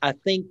 I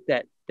think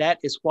that that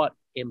is what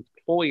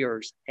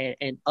employers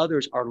and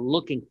others are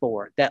looking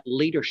for, that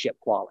leadership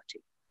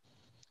quality.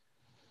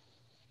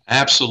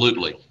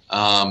 Absolutely.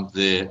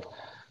 The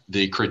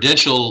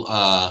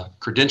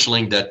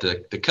credentialing that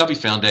the Covey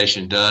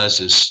Foundation does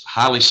is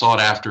highly sought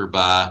after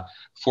by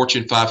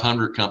Fortune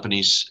 500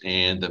 companies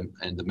and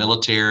the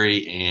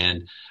military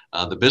and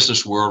the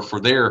business world for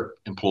their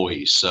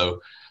employees.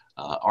 So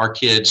our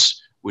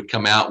kids would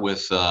come out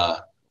with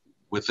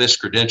this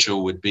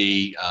credential would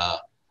be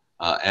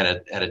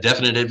at a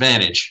definite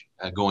advantage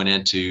going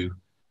into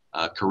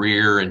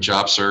career and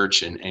job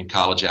search and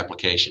college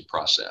application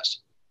process.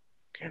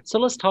 So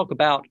let's talk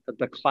about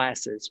the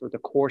classes or the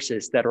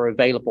courses that are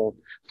available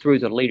through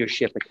the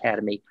Leadership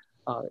Academy.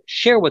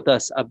 Share with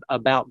us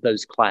about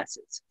those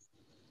classes.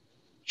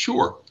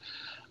 Sure.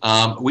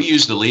 We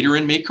use the Leader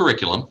in Me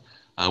curriculum,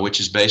 which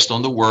is based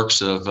on the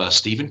works of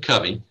Stephen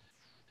Covey.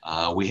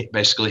 We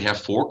basically have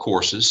 4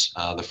 courses.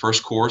 The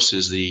first course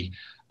is the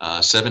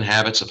 7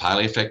 Habits of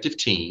Highly Effective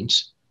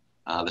Teens.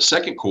 The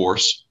second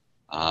course,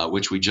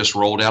 which we just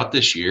rolled out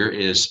this year,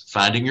 is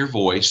Finding Your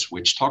Voice,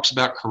 which talks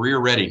about career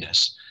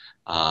readiness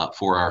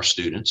for our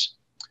students.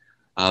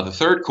 The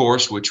third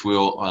course, which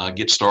will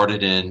get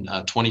started in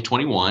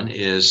 2021,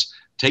 is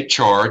Take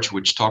Charge,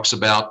 which talks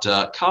about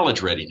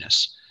college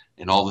readiness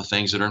and all the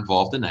things that are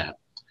involved in that.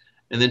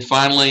 And then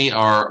finally,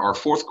 our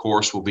fourth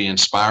course will be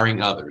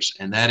Inspiring Others,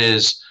 and that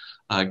is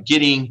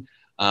getting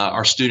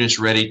our students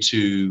ready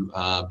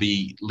to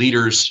be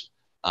leaders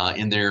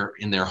in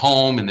their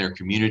home, in their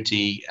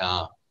community,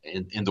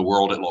 in the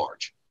world at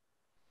large.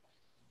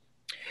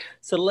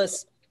 So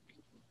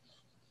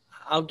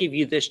I'll give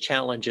you this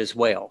challenge as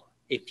well.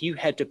 If you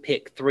had to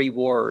pick 3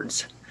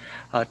 words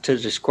to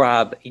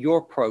describe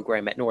your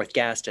program at North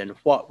Gaston,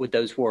 what would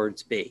those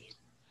words be?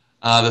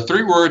 The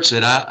 3 words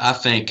that I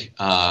think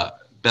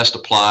best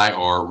apply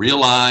are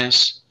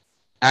realize,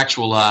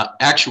 actualize,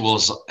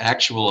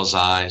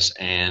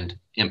 and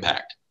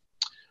impact.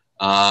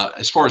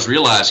 As far as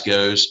realize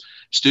goes,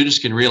 students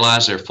can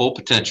realize their full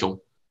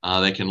potential.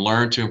 They can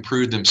learn to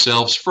improve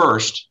themselves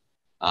first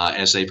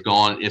as they've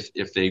gone,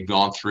 if they've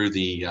gone through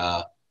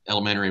the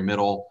elementary and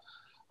middle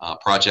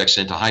projects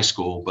into high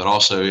school, but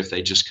also if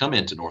they just come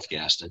into North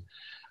Gaston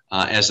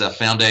as a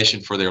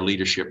foundation for their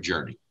leadership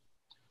journey.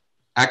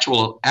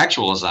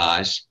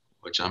 Actualize,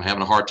 which I'm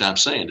having a hard time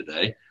saying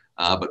today,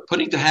 but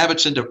putting the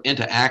habits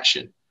into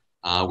action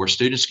where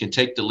students can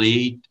take the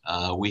lead.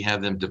 We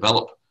have them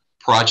develop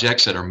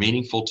projects that are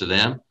meaningful to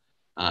them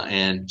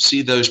and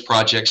see those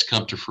projects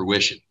come to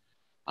fruition,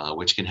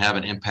 which can have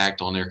an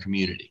impact on their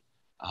community.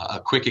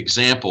 A quick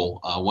example,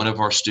 one of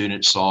our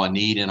students saw a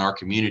need in our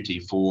community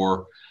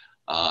for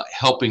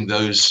helping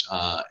those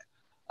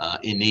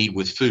in need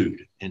with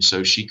food. And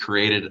so she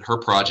created, her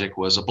project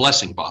was a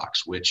blessing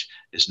box, which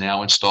is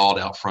now installed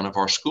out front of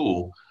our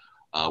school,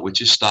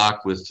 which is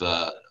stocked with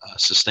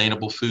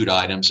sustainable food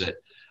items that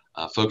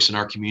folks in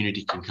our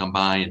community can come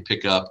by and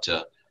pick up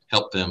to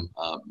help them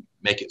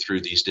make it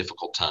through these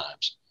difficult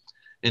times.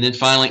 And then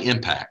finally,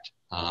 impact.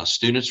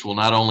 Students will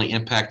not only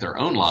impact their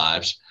own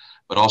lives,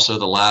 but also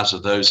the lives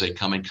of those they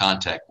come in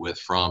contact with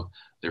from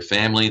their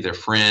family, their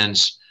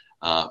friends,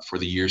 for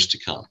the years to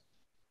come.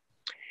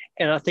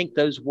 And I think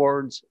those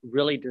words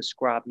really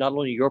describe not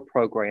only your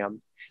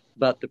program,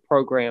 but the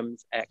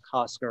programs at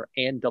Costner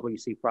and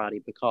WC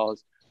Friday,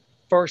 because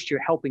first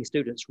you're helping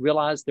students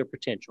realize their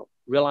potential,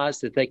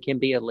 realize that they can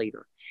be a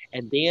leader,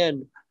 and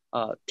then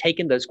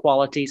taking those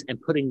qualities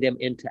and putting them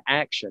into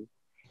action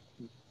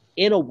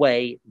in a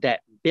way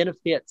that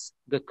benefits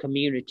the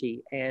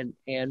community and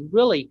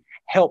really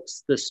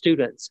helps the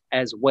students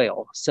as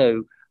well.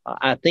 So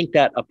I think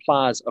that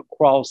applies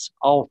across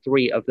all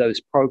 3 of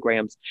those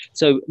programs.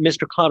 So,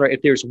 Mr. Connor,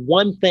 if there's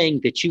one thing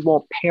that you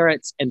want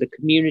parents and the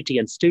community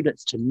and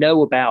students to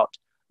know about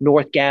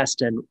North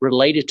Gaston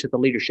related to the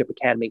Leadership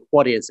Academy,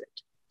 what is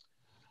it?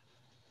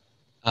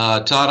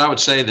 Todd, I would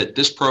say that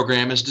this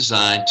program is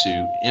designed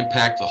to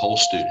impact the whole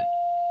student,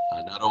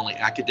 not only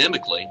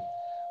academically,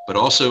 but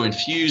also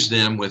infuse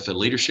them with the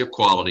leadership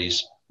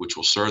qualities which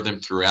will serve them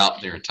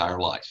throughout their entire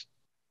life.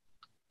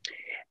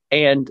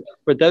 And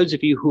for those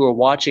of you who are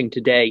watching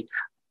today,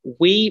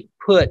 we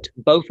put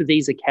both of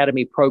these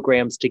academy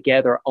programs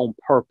together on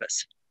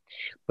purpose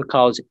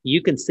because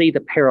you can see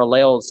the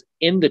parallels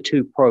in the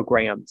 2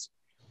 programs.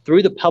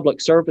 Through the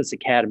Public Service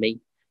Academy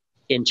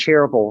in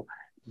Cherryville,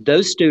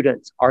 those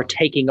students are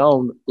taking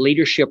on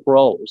leadership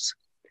roles.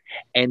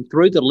 and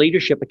through the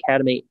Leadership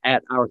Academy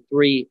at our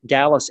 3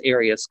 Dallas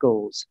area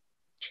schools.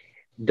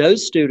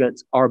 Those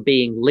students are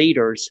being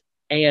leaders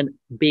and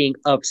being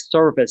of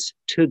service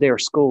to their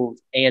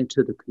schools and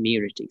to the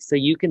community. So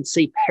you can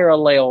see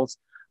parallels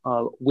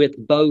with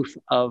both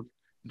of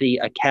the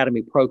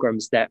academy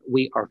programs that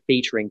we are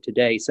featuring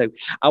today. So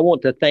I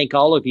want to thank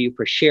all of you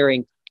for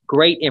sharing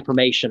great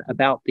information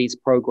about these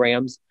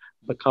programs,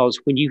 because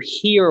when you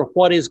hear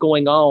what is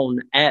going on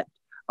at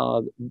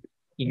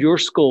your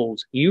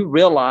schools, you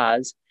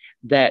realize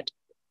that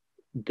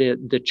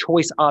the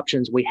choice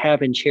options we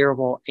have in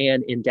Cherryville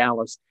and in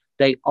Dallas,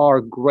 they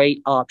are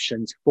great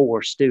options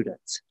for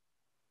students.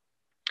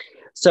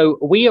 So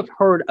we have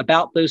heard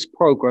about those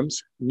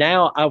programs.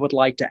 Now I would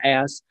like to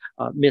ask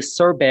Ms.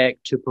 Serbeck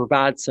to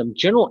provide some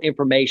general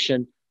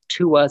information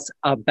to us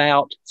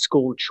about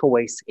school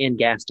choice in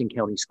Gaston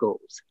County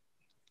Schools.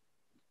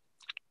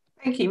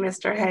 Thank you,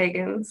 Mr.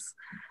 Higgins.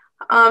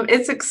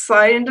 It's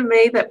exciting to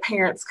me that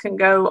parents can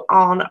go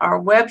on our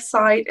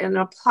website and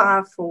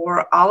apply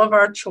for all of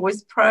our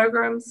choice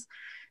programs.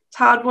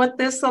 Todd, what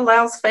this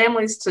allows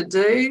families to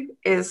do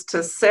is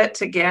to sit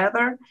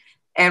together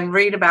and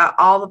read about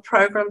all the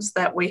programs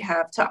that we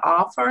have to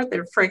offer.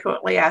 They're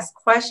frequently asked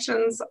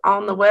questions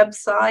on the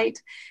website,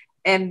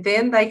 and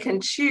then they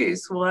can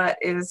choose what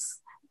is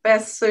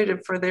best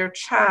suited for their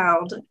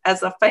child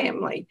as a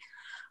family.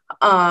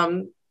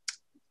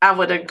 I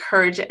would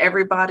encourage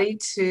everybody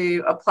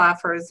to apply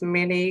for as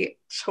many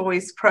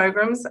choice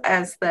programs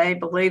as they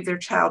believe their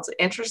child's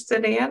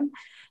interested in.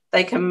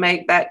 They can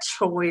make that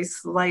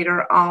choice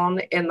later on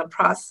in the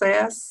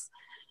process.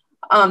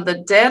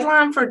 The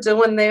deadline for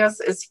doing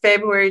this is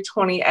February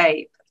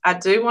 28th. I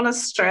do want to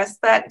stress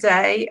that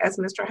day, as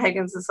Mr.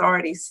 Higgins has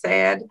already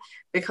said,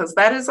 because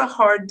that is a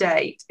hard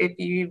date. If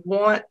you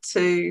want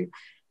to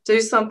do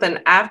something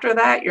after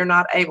that, you're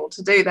not able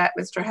to do that,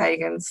 Mr.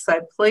 Higgins. So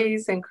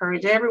please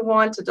encourage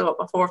everyone to do it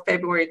before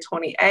February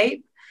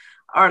 28th.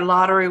 Our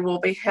lottery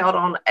will be held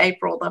on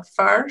April the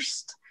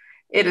 1st.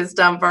 It is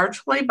done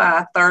virtually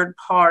by a third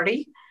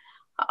party.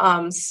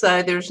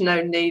 So there's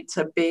no need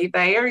to be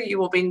there. You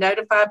will be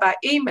notified by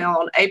email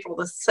on April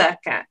the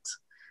 2nd.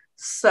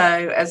 So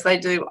as they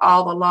do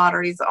all the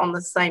lotteries on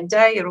the same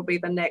day, it'll be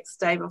the next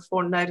day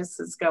before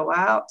notices go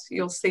out.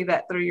 You'll see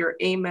that through your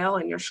email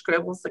and your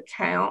Scribbles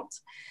account.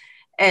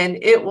 And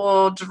it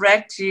will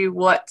direct you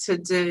what to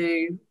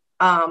do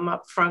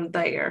from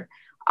there.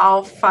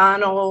 All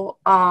final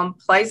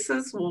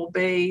places will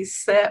be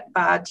set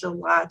by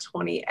July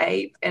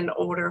 28th in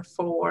order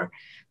for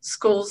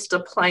schools to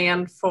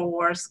plan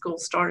for school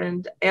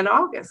starting in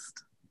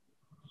August.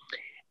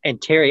 And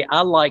Terry,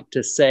 I like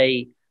to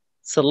say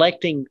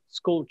selecting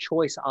school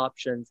choice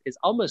options is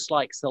almost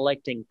like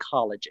selecting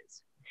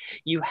colleges.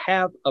 You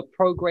have a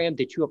program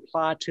that you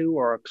apply to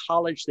or a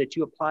college that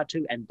you apply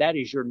to, and that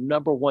is your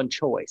number one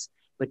choice.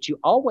 But you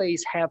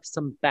always have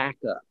some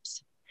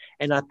backups.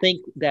 And I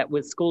think that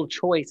with school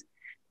choice,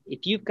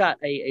 if you've got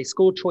a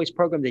school choice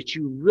program that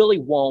you really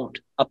want,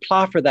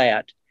 apply for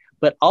that,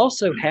 but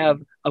also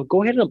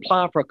go ahead and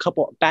apply for a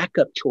couple of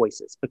backup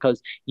choices,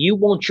 because you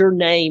want your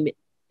name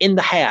in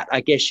the hat,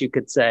 I guess you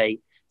could say,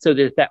 so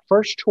that if that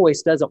first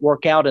choice doesn't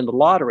work out in the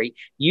lottery,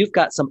 you've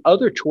got some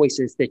other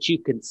choices that you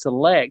can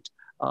select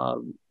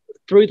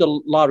through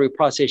the lottery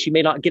process. You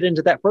may not get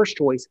into that first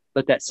choice,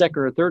 but that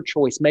second or third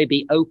choice may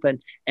be open,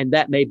 and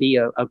that may be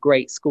a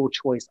great school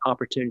choice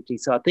opportunity.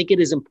 So I think it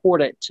is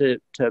important to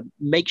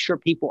make sure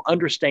people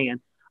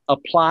understand,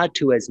 apply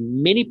to as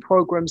many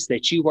programs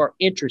that you are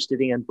interested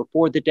in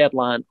before the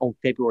deadline on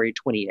February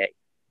 28th.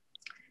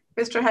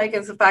 Mr.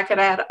 Higgins, if I could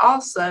add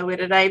also, it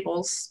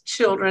enables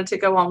children to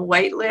go on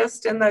wait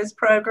list in those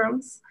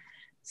programs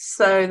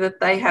so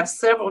that they have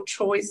several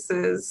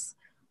choices.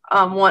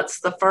 Once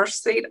the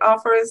first seat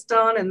offer is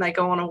done and they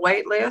go on a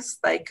wait list,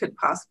 they could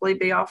possibly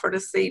be offered a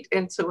seat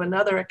into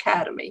another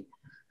academy.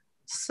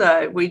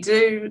 So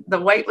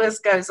the wait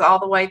list goes all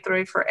the way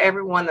through for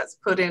everyone that's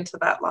put into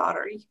that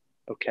lottery.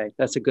 Okay,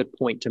 that's a good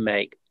point to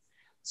make.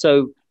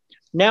 So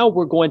now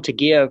we're going to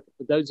give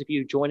those of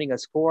you joining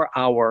us for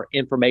our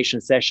information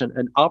session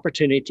an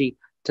opportunity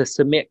to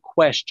submit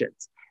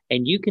questions.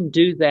 And you can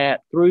do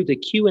that through the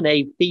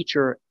Q&A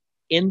feature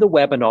in the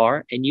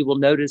webinar, and you will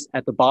notice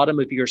at the bottom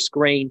of your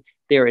screen,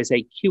 there is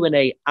a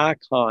Q&A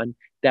icon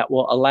that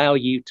will allow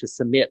you to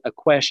submit a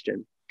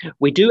question.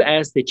 We do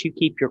ask that you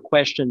keep your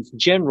questions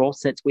general,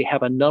 since we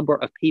have a number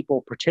of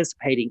people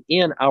participating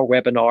in our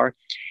webinar.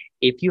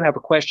 If you have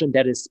a question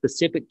that is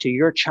specific to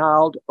your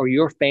child or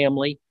your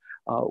family,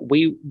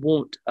 we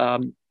want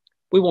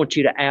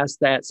you to ask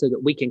that so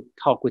that we can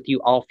talk with you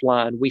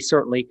offline. We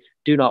certainly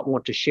do not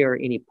want to share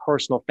any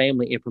personal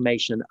family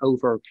information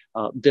over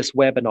this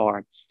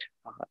webinar.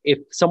 If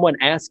someone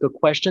asks a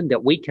question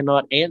that we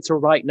cannot answer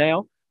right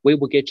now, we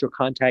will get your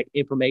contact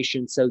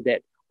information so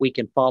that we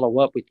can follow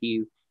up with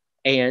you.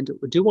 And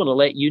we do want to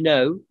let you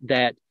know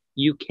that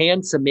you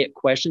can submit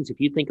questions. If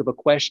you think of a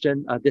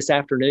question this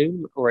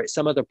afternoon or at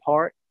some other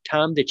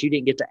time that you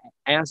didn't get to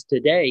ask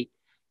today,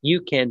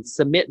 you can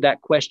submit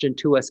that question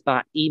to us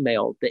by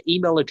email. The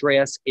email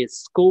address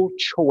is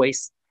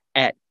schoolchoice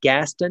at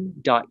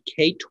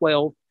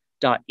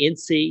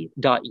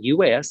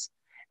gaston.k12.nc.us.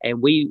 And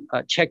we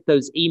check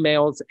those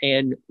emails,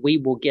 and we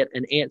will get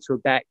an answer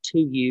back to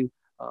you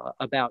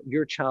about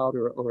your child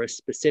or a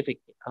specific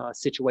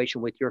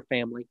situation with your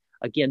family.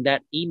 Again,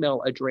 that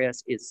email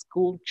address is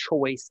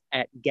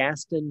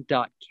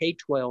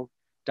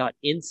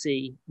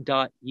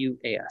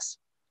schoolchoice@gaston.k12.nc.us.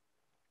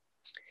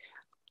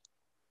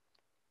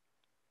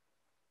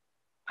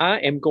 I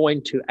am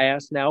going to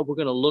ask now, we're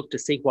going to look to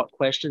see what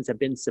questions have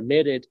been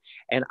submitted,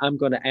 and I'm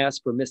going to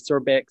ask for Ms.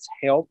 Surbeck's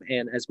help,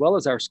 and as well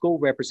as our school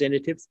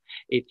representatives,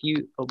 if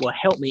you will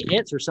help me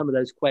answer some of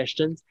those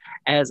questions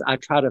as I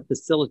try to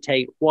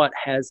facilitate what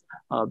has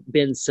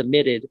been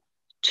submitted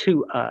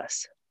to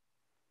us.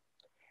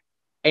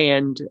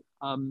 And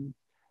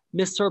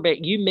Ms. Surbeck,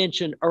 you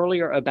mentioned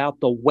earlier about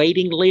the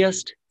waiting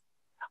list.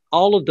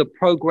 All of the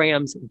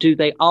programs, do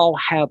they all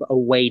have a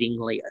waiting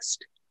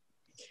list?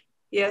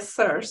 Yes,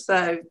 sir.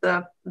 So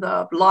the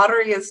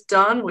lottery is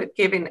done with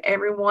giving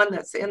everyone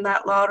that's in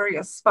that lottery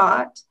a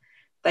spot.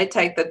 They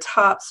take the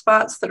top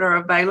spots that are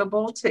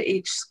available to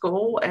each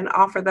school and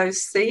offer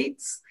those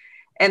seats.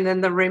 And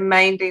then the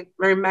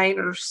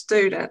remainder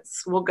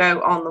students will go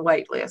on the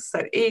wait list.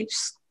 So each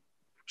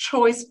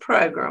choice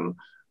program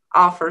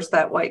offers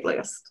that wait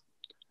list.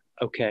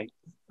 Okay.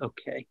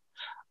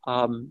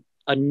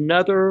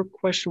 Another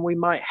question we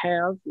might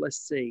have, let's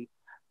see.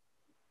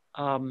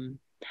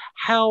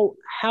 How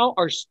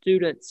are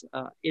students,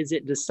 is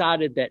it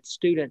decided that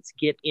students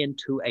get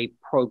into a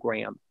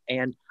program?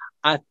 And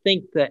I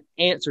think the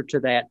answer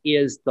to that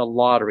is the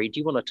lottery. Do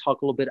you want to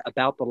talk a little bit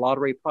about the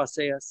lottery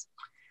process?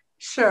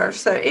 Sure.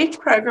 So each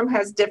program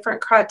has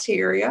different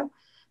criteria.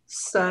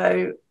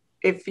 So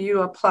if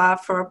you apply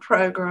for a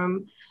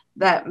program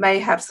that may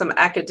have some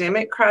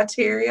academic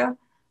criteria,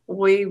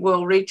 we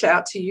will reach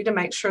out to you to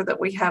make sure that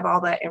we have all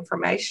that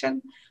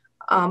information.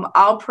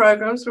 All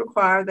programs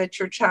require that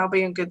your child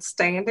be in good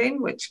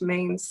standing, which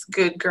means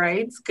good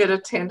grades, good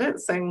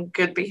attendance, and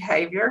good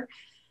behavior.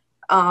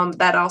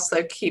 That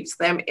also keeps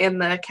them in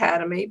the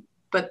academy,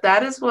 but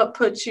that is what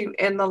puts you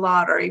in the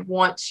lottery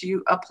once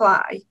you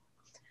apply.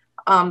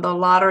 The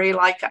lottery,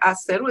 like I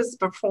said, was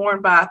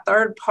performed by a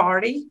third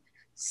party.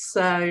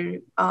 So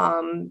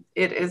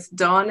it is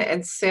done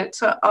and sent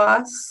to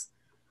us.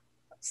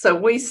 So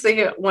we see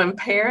it when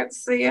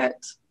parents see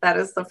it. That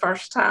is the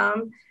first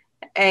time.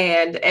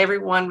 And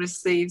everyone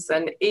receives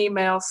an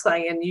email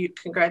saying,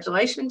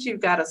 congratulations, you've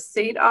got a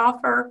seat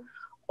offer,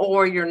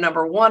 or you're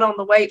number 1 on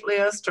the wait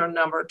list or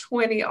number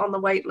 20 on the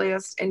wait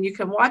list. And you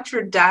can watch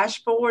your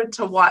dashboard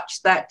to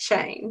watch that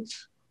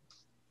change.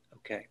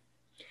 Okay.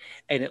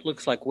 And it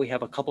looks like we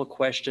have a couple of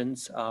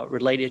questions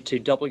related to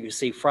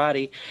WC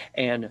Friday.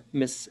 And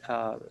Ms.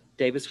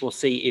 Davis, we'll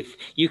see if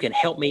you can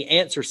help me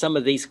answer some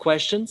of these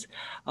questions.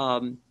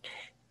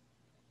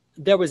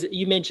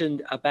 You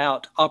mentioned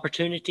about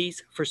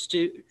opportunities for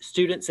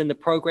students in the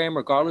program,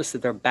 regardless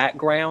of their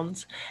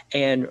backgrounds,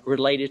 and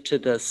related to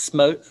the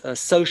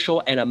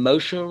social and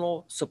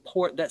emotional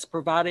support that's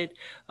provided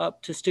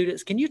to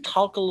students. Can you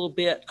talk a little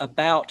bit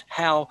about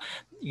how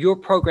your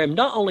program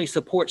not only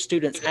supports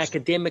students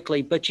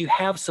academically, but you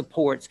have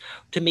supports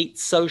to meet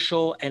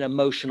social and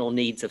emotional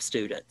needs of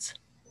students?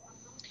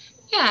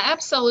 Yeah,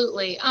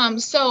 absolutely.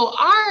 So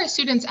our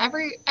students,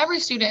 every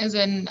student is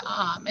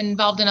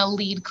involved in a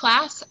lead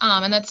class,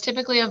 and that's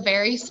typically a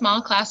very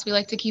small class. We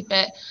like to keep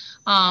it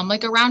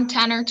like around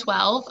 10 or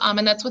 12,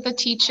 and that's with a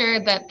teacher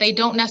that they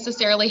don't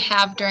necessarily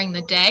have during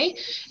the day.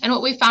 And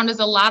what we found is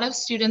a lot of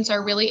students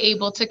are really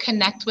able to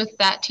connect with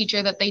that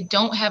teacher that they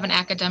don't have an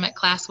academic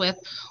class with,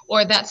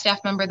 or that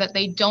staff member that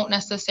they don't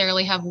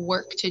necessarily have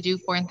work to do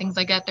for and things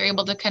like that. They're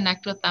able to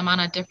connect with them on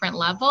a different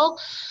level.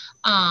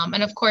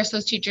 And of course,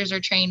 those teachers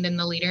are trained in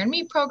the Leader in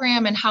Me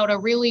program and how to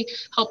really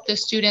help the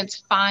students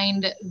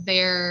find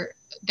their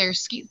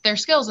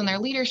skills and their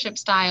leadership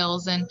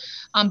styles, and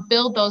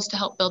build those to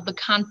help build the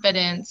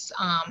confidence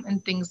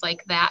and things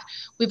like that.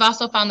 We've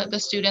also found that the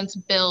students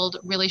build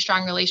really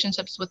strong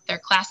relationships with their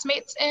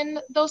classmates in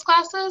those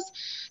classes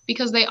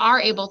because they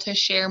are able to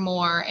share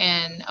more.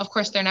 And of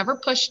course, they're never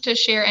pushed to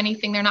share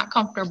anything they're not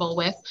comfortable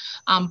with,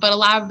 but a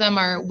lot of them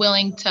are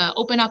willing to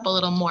open up a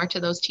little more to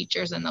those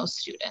teachers and those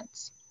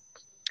students.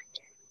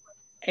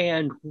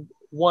 And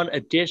one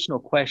additional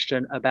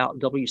question about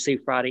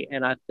WC Friday,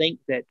 and I think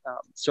that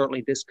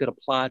certainly this could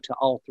apply to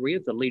all 3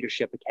 of the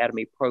Leadership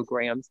Academy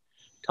programs,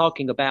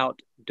 talking about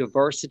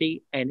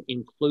diversity and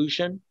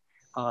inclusion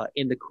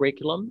in the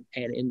curriculum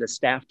and in the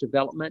staff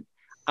development.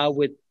 I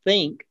would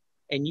think,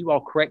 and you all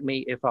correct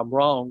me if I'm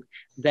wrong,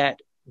 that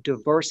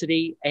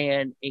diversity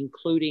and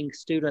including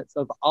students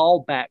of all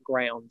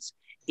backgrounds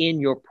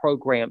in your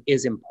program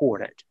is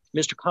important.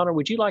 Mr. Connor,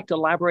 would you like to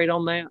elaborate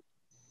on that?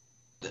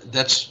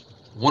 That's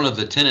one of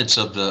the tenets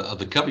of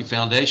the Covey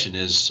Foundation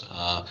is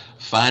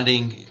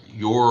finding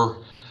your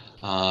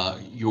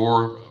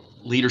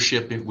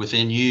leadership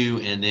within you,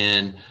 and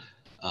then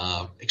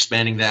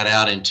expanding that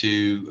out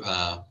into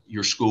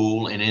your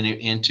school and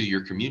into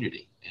your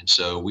community. And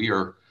so we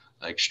are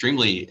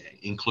extremely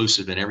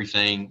inclusive in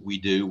everything we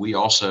do. We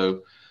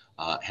also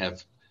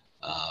have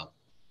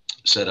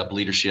set up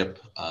leadership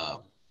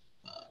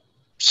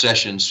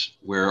sessions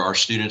where our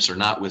students are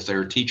not with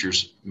their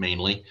teachers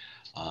mainly,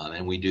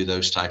 and we do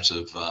those types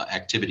of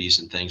activities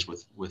and things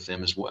with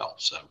them as well.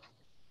 So,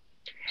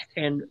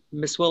 and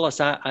Ms.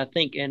 Willis, I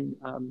think, and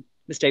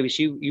Ms. Davis,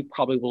 you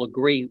probably will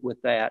agree with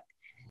that.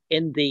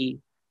 In the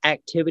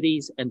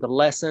activities and the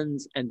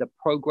lessons and the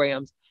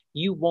programs,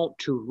 you want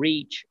to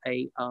reach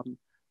a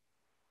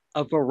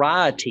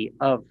variety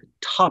of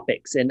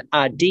topics and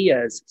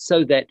ideas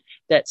so that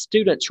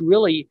students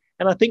really,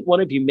 and I think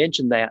one of you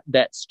mentioned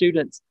that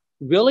students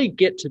really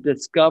get to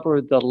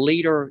discover the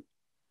leader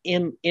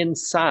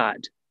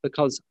inside,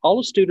 because all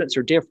the students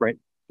are different.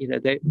 You know,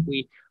 that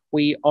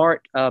we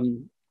aren't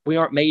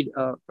made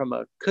from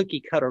a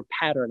cookie cutter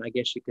pattern, I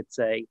guess you could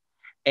say.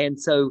 And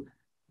so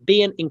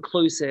being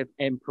inclusive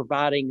and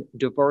providing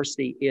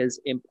diversity is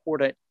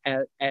important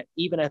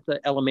even at the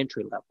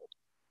elementary level.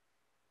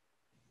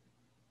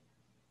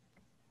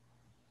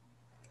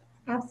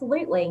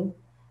 Absolutely.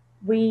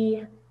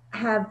 We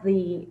have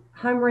the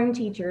homeroom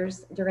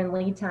teachers during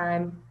lead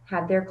time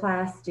have their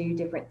class do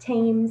different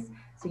teams.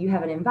 So you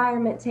have an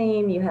environment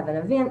team, you have an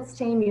events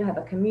team, you have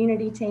a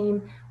community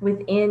team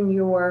within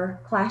your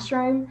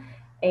classroom.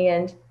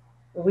 And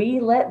we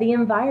let the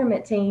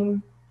environment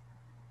team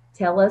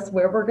tell us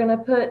where we're going to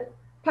put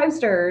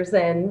posters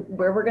and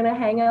where we're going to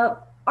hang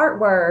up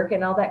artwork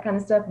and all that kind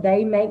of stuff.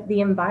 They make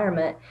the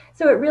environment.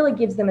 So it really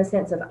gives them a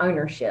sense of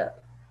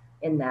ownership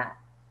in that.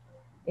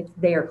 It's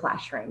their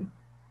classroom.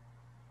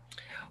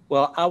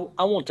 Well,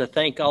 I want to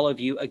thank all of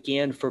you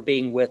again for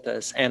being with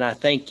us, and I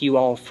thank you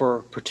all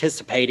for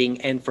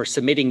participating and for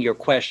submitting your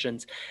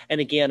questions.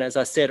 And again, as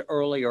I said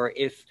earlier,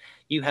 if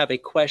you have a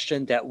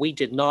question that we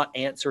did not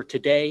answer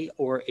today,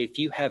 or if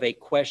you have a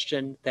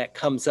question that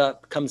comes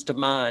to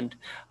mind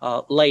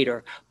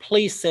later,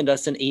 please send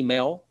us an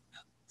email,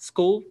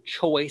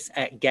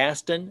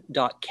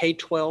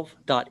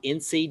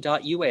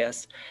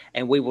 schoolchoice@gaston.k12.nc.us,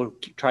 and we will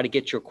try to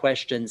get your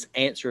questions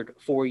answered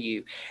for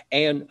you.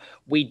 And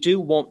we do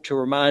want to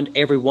remind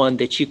everyone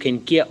that you can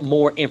get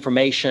more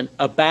information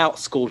about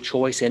school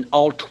choice in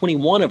all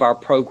 21 of our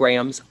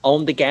programs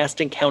on the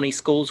Gaston County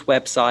Schools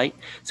website.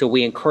 So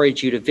we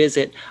encourage you to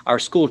visit our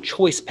school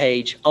choice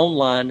page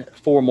online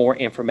for more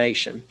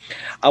information.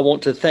 I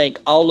want to thank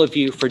all of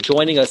you for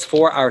joining us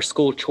for our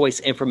school choice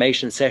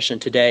information session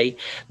today.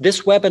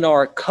 This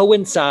webinar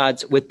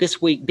coincides with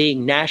this week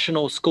being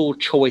National School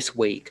Choice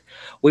Week.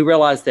 We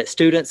realize that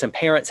students and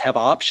parents have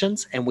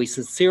options, and we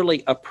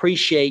sincerely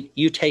appreciate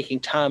you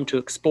taking time to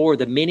explore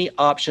the many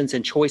options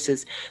and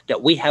choices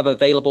that we have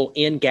available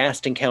in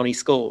Gaston County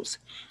Schools.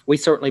 We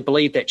certainly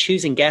believe that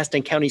choosing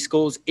Gaston County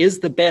Schools is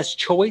the best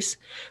choice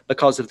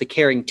because of the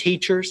caring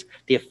teachers,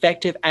 the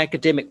effective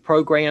academic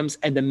programs,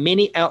 and the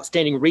many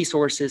outstanding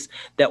resources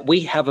that we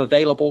have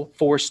available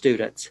for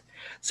students.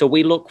 So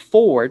we look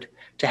forward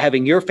to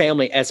having your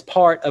family as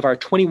part of our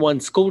 21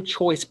 school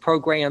choice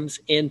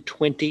programs in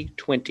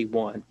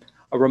 2021.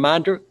 A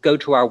reminder, go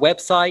to our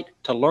website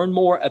to learn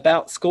more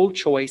about school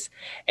choice.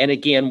 And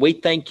again, we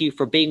thank you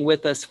for being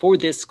with us for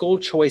this school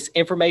choice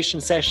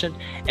information session,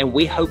 and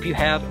we hope you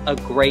have a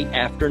great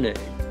afternoon.